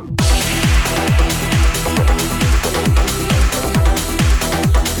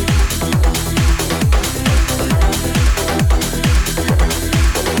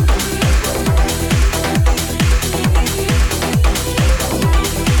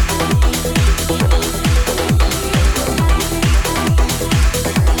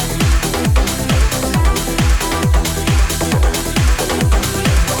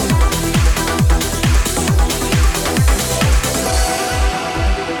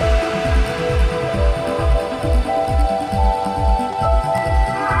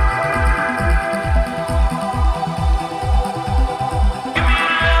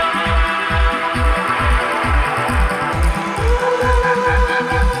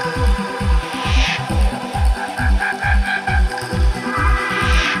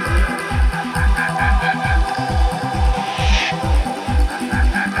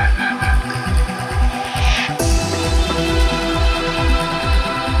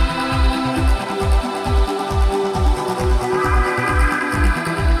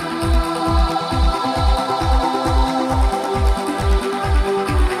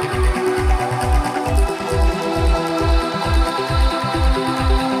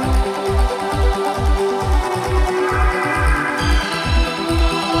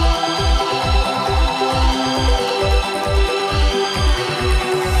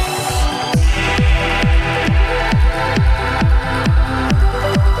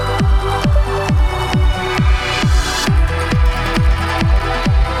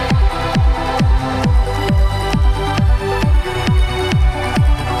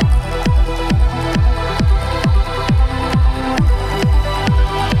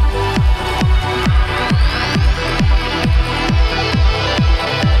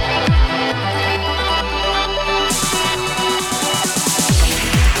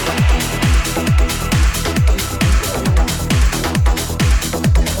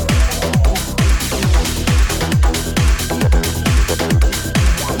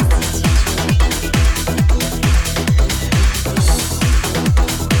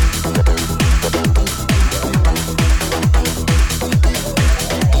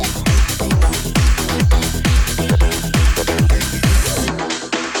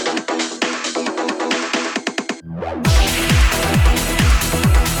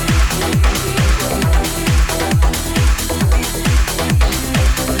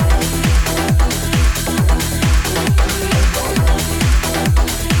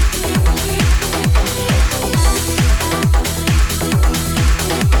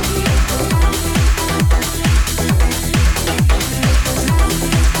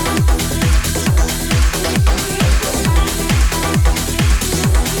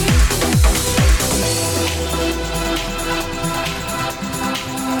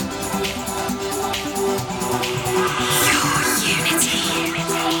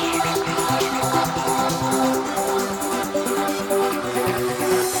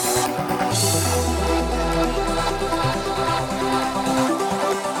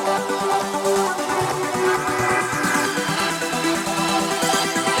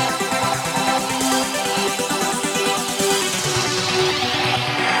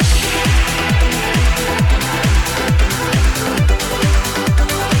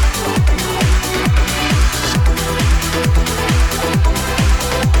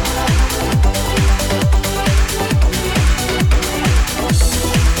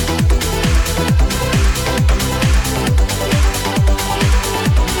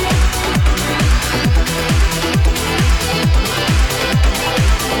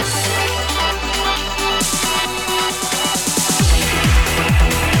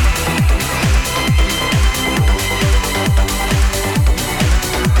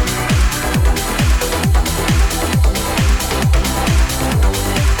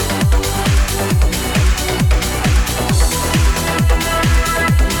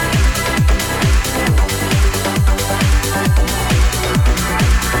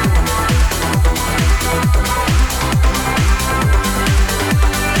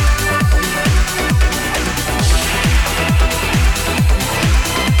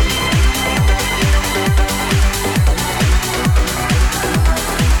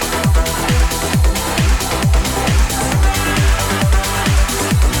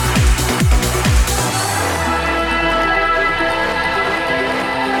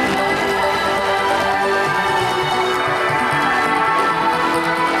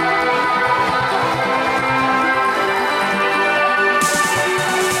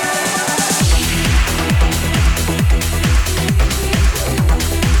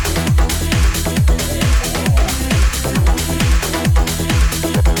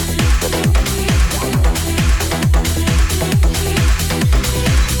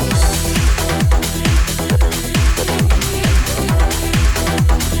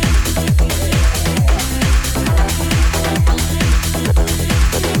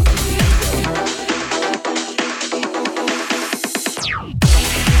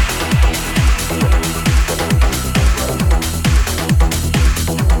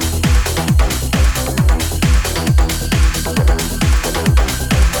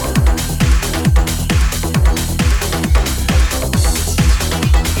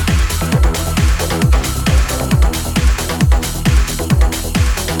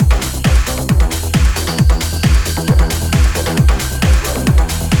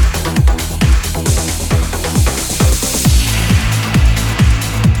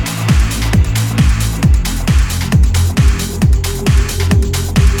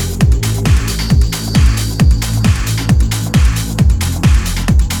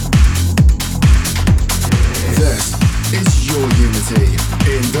 Unity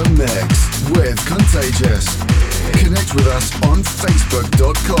in the mix with Contagious. Connect with us on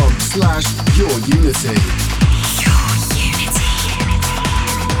facebook.com/yourunity.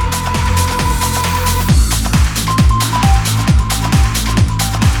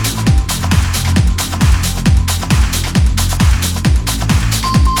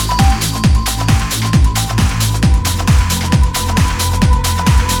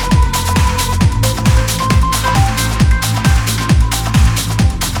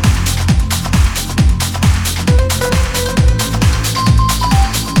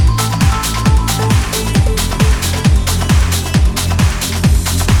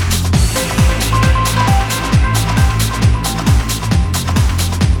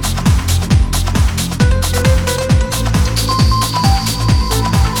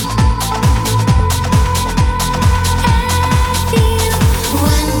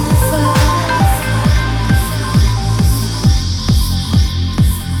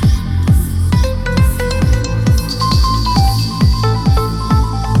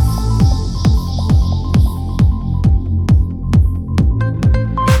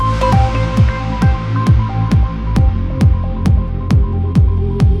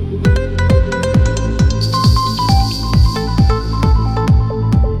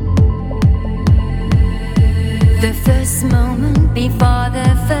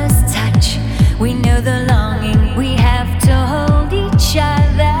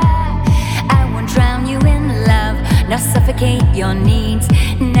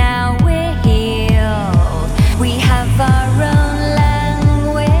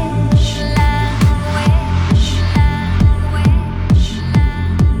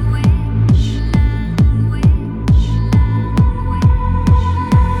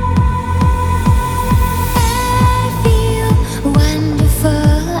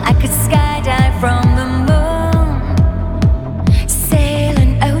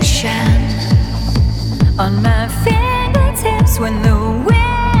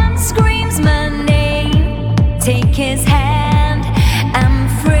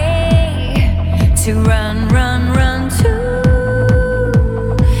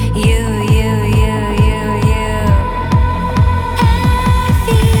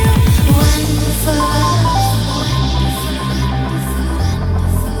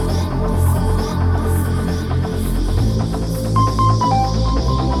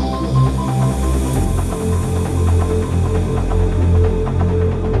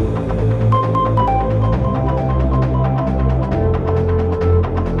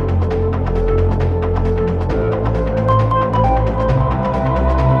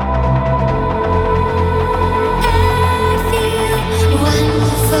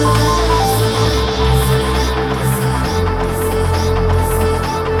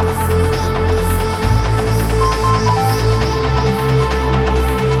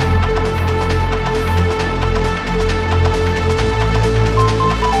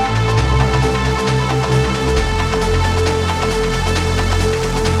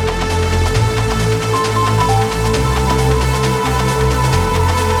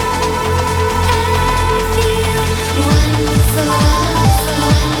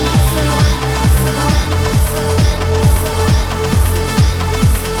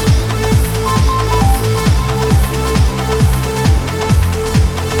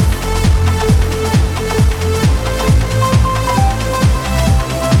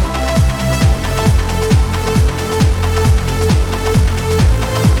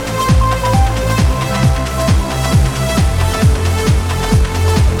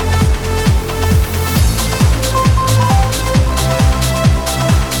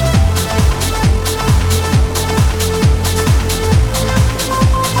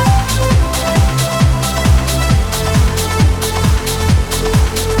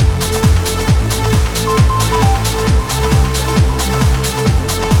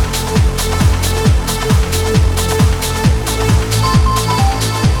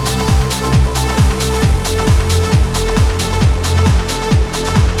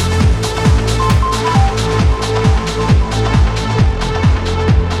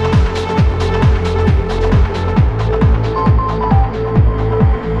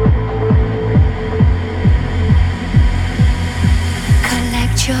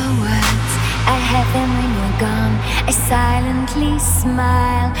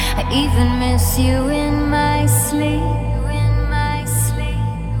 smile. I even miss you in my sleep.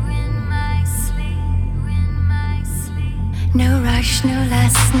 No rush, no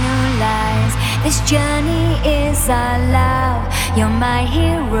lust, no lies. This journey is our love. You're my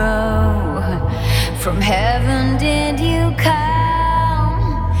hero. From heaven did you come,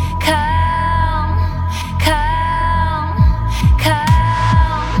 come, come, come.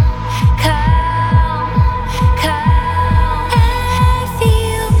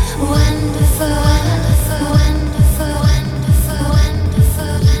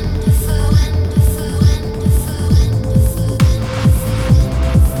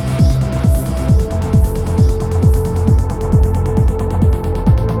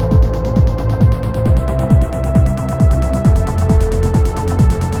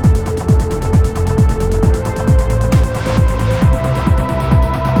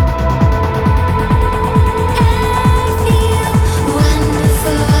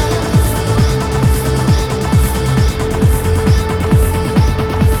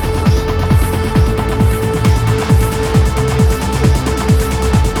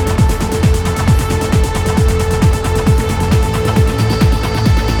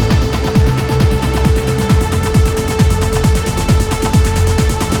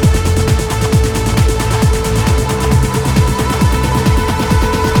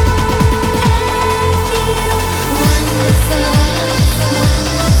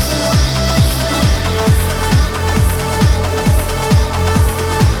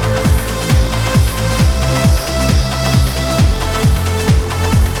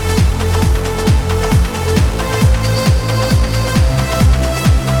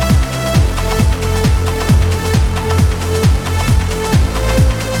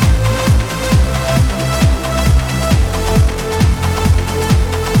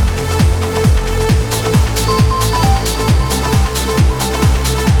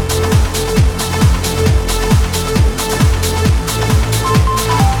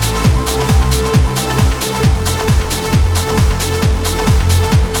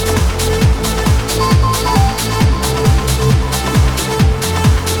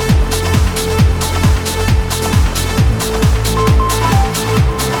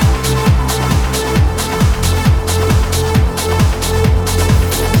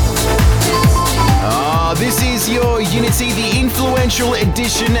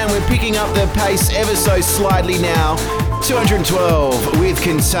 edition, and we're picking up the pace ever so slightly now. 212 with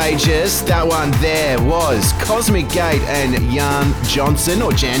Contagious. That one there was Cosmic Gate and Johnston.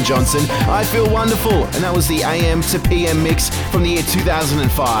 I Feel Wonderful, and that was the AM to PM mix from the year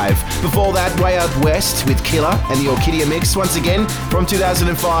 2005. Before that, Way Out West with Killa and the Orkidea mix, once again from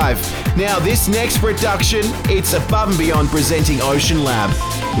 2005. Now this next production, it's above and beyond presenting OceanLab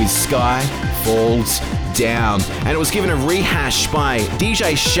with Sky Falls Down, and it was given a rehash by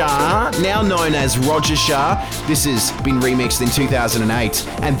DJ Shah, now known as Roger Shah. This has been remixed in 2008,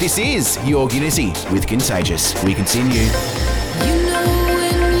 and this is Your Unity with Contagious. We continue. You know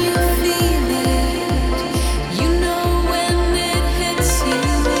when you feel it, you know when it hits you.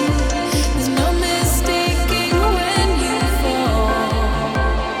 There's no mistaking when you fall.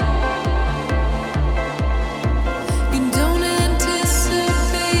 You don't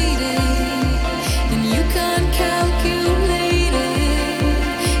anticipate it, and you can't calculate it.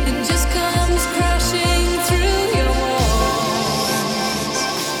 It just comes crashing through your walls.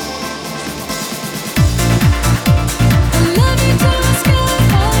 I love you till the sky.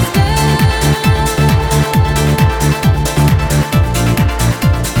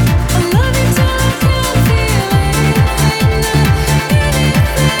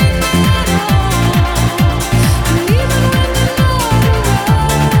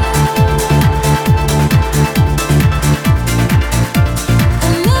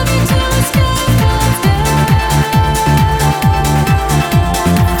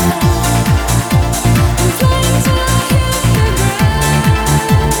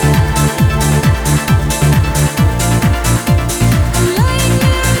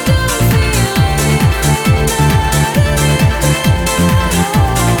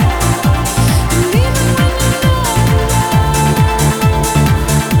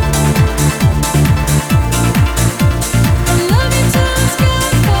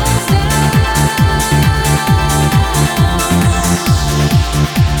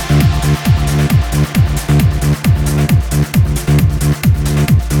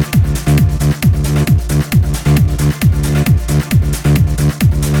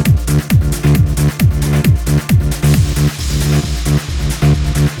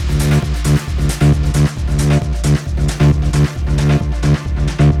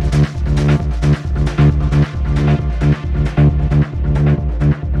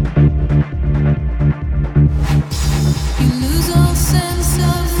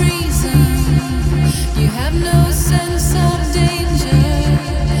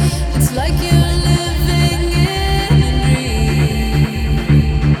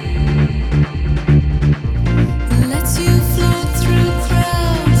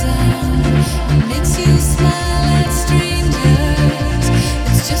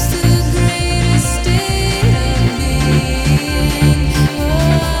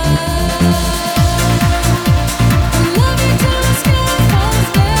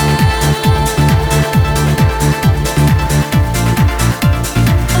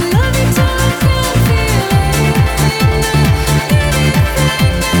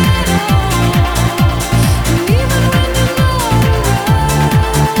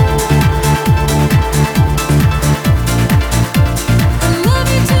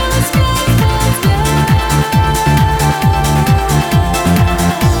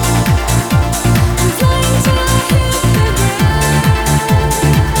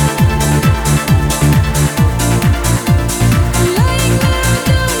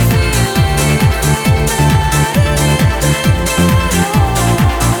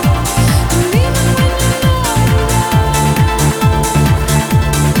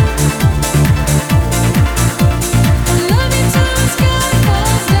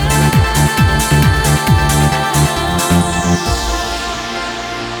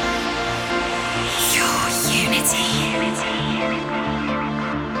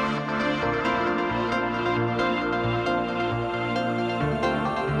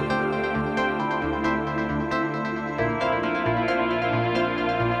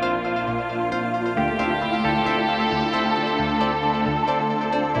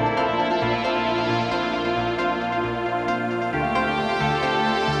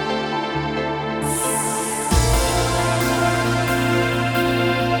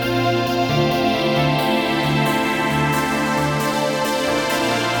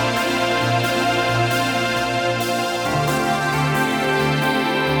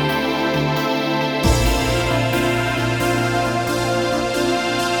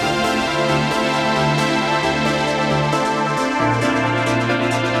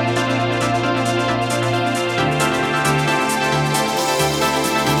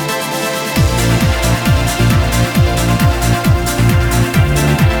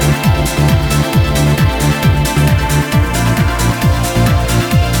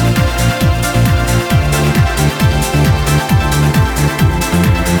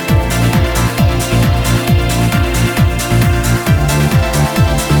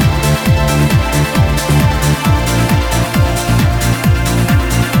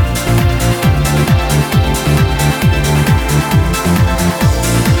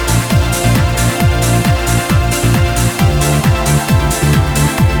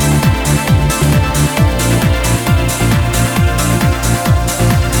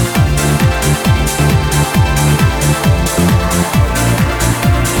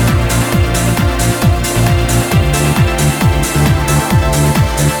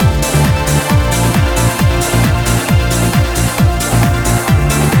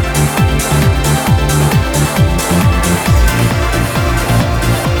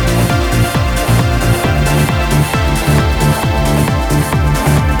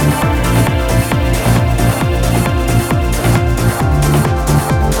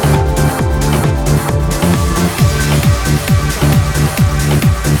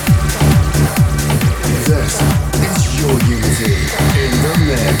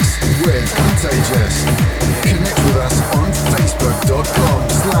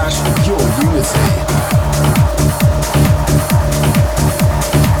 facebook.com/yourunity.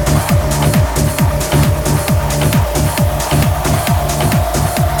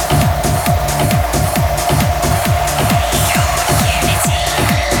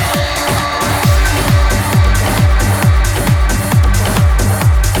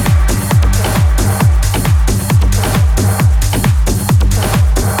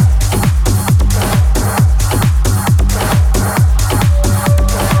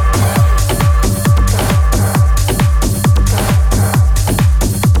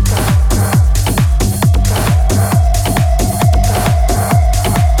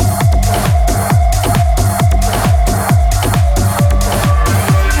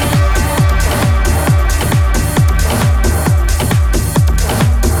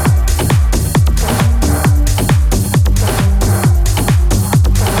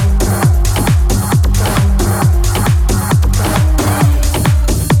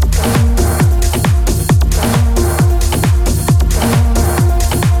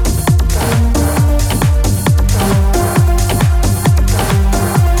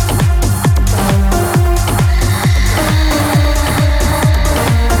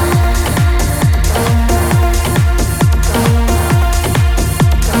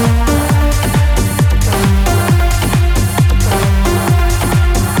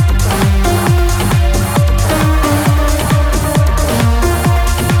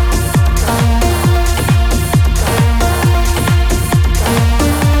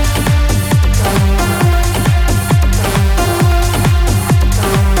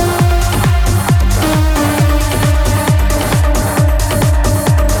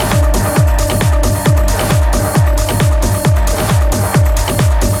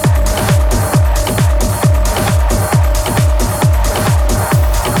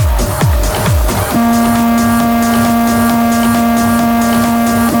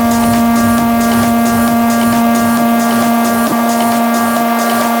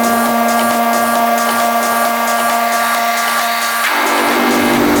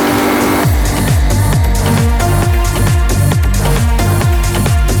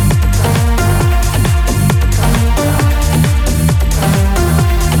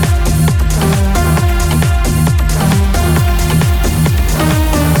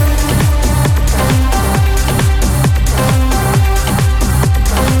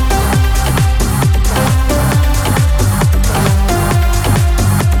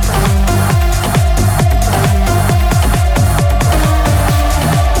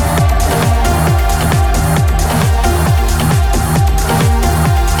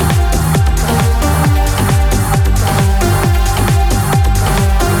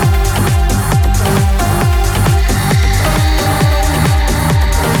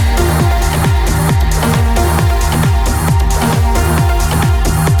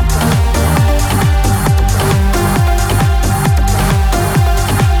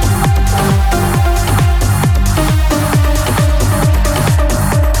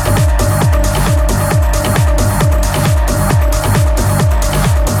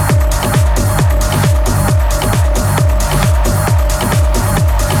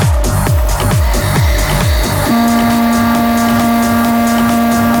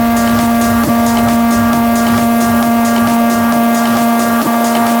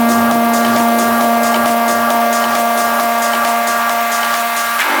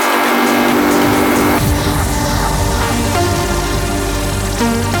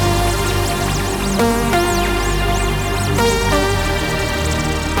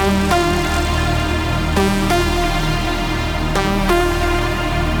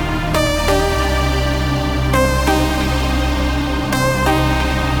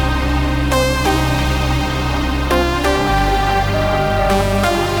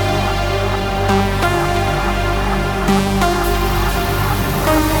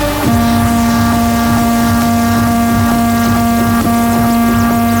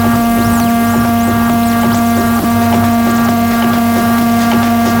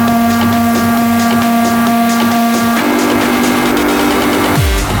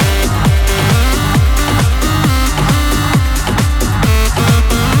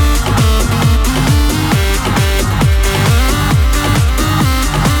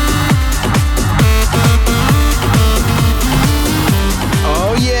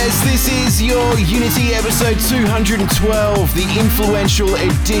 Unity episode 212, the influential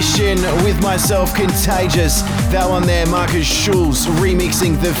edition with myself, Contagious. That one there, Marcus Schulz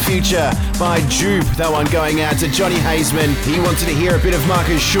remixing The Future by Dupe. That one going out to Johnny Hazeman. He wanted to hear a bit of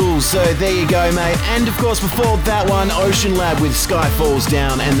Marcus Schulz, so there you go, mate. And of course, before that one, OceanLab with Sky Falls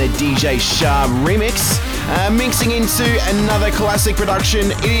Down and the DJ Shah remix. Mixing into another classic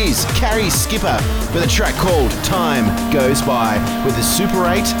production, it is Carrie Skipper with a track called Time Goes By with the Super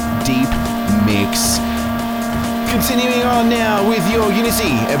 8 Deep Mix. Continuing on now with your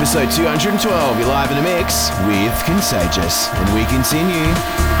Unity, episode 212. You're live in a mix with Contagious, and we continue.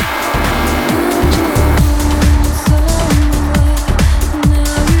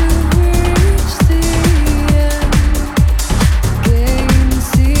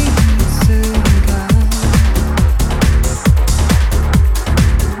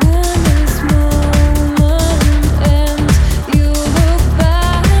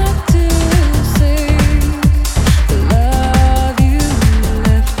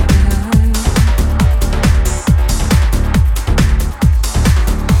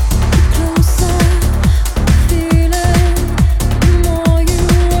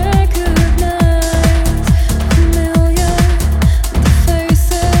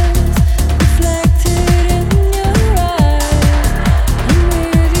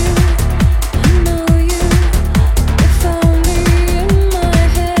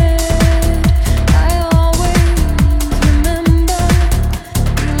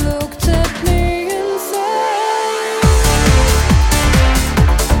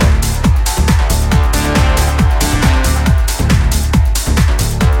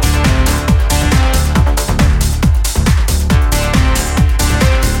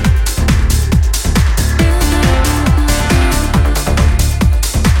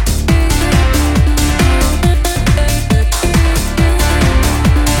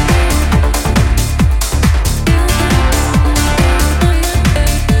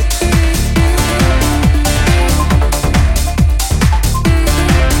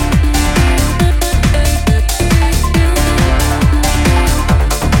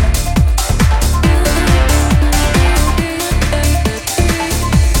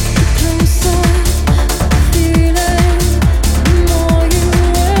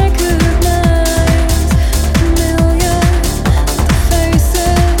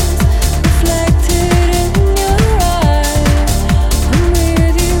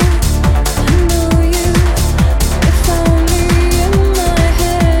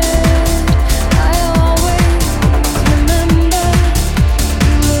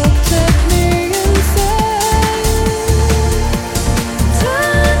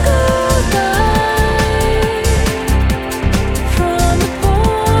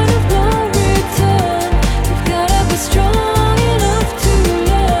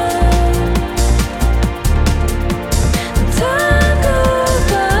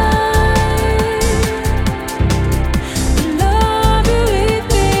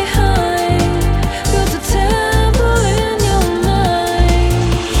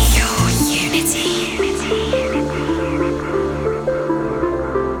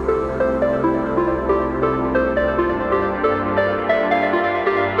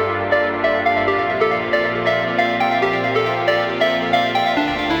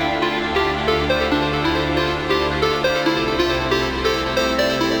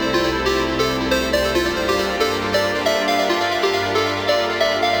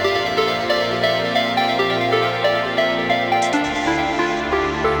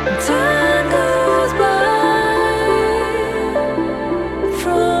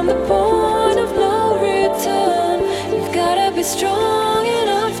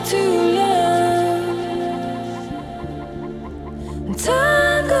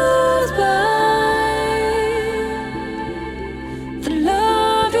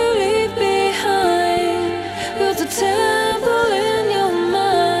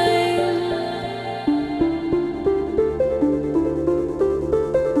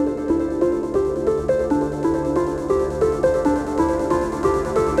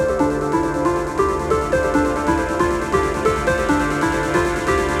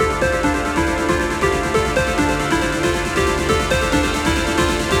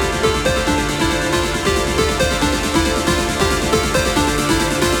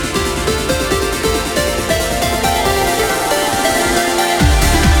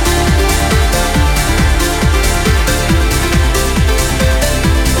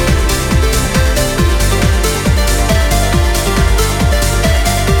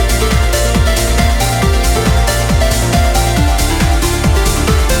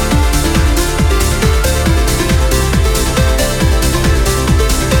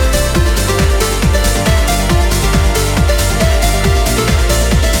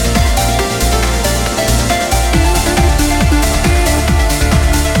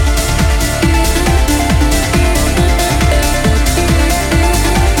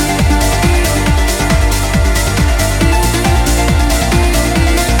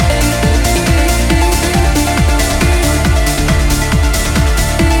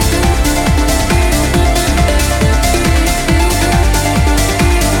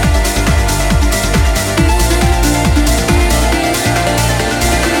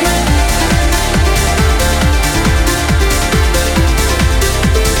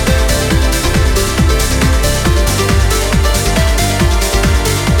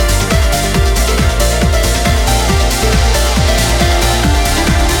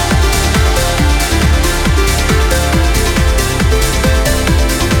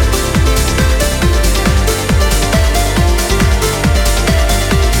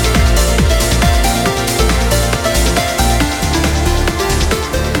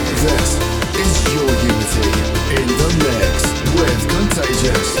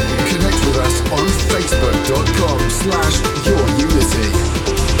 Contagious. Connect with us on facebook.com/yourunity.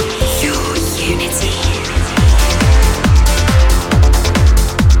 Your Unity.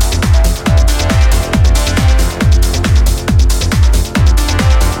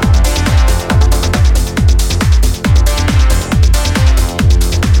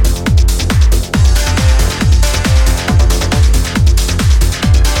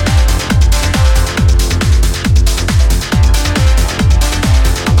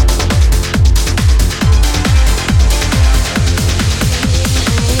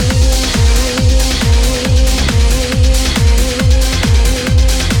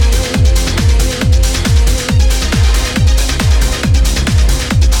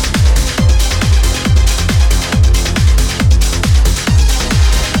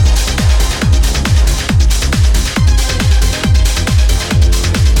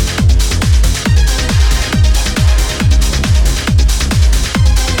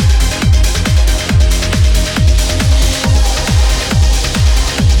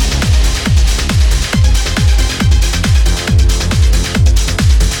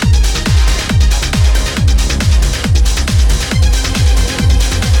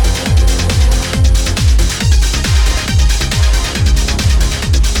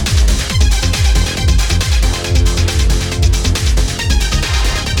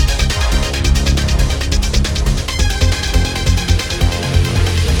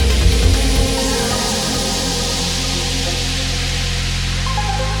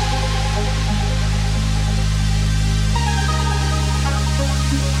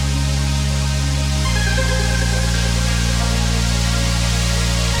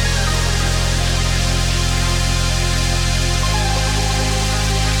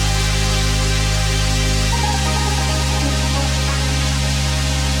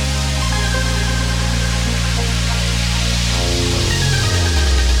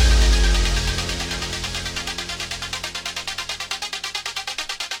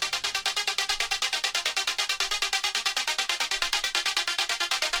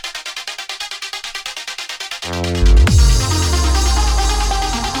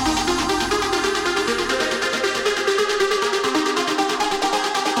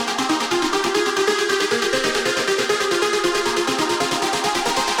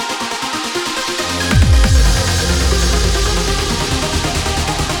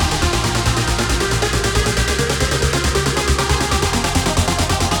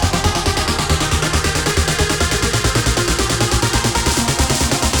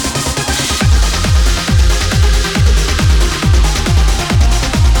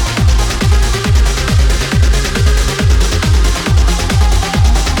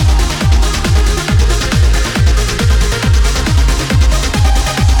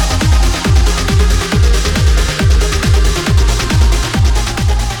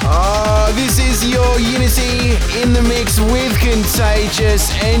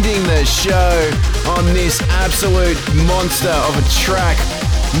 Contagious, ending the show on this absolute monster of a track.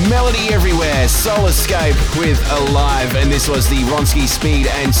 Melody everywhere, Soul Escape with Alive, and this was the Ronski Speed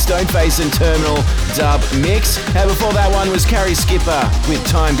and Stoneface and Terminal dub mix. And before that one was Carrie Skipper with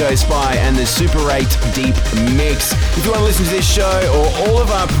Time Goes By and the Super 8 Deep mix. If you want to listen to this show or all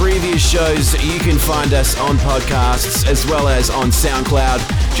of our previous shows, you can find us on podcasts as well as on SoundCloud.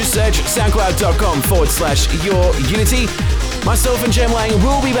 Just search soundcloud.com/yourunity. Myself and Jem Lang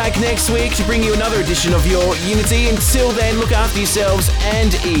will be back next week to bring you another edition of Your Unity. Until then, look after yourselves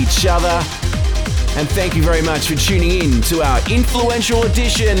and each other. And thank you very much for tuning in to our influential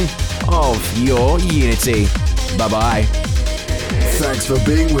edition of Your Unity. Bye-bye. Thanks for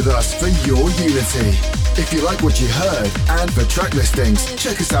being with us for Your Unity. If you like what you heard and for track listings,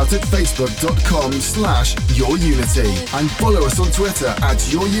 check us out at facebook.com/yourunity and follow us on Twitter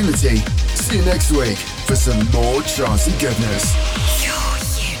 @yourunity. See you next week for some more charty goodness.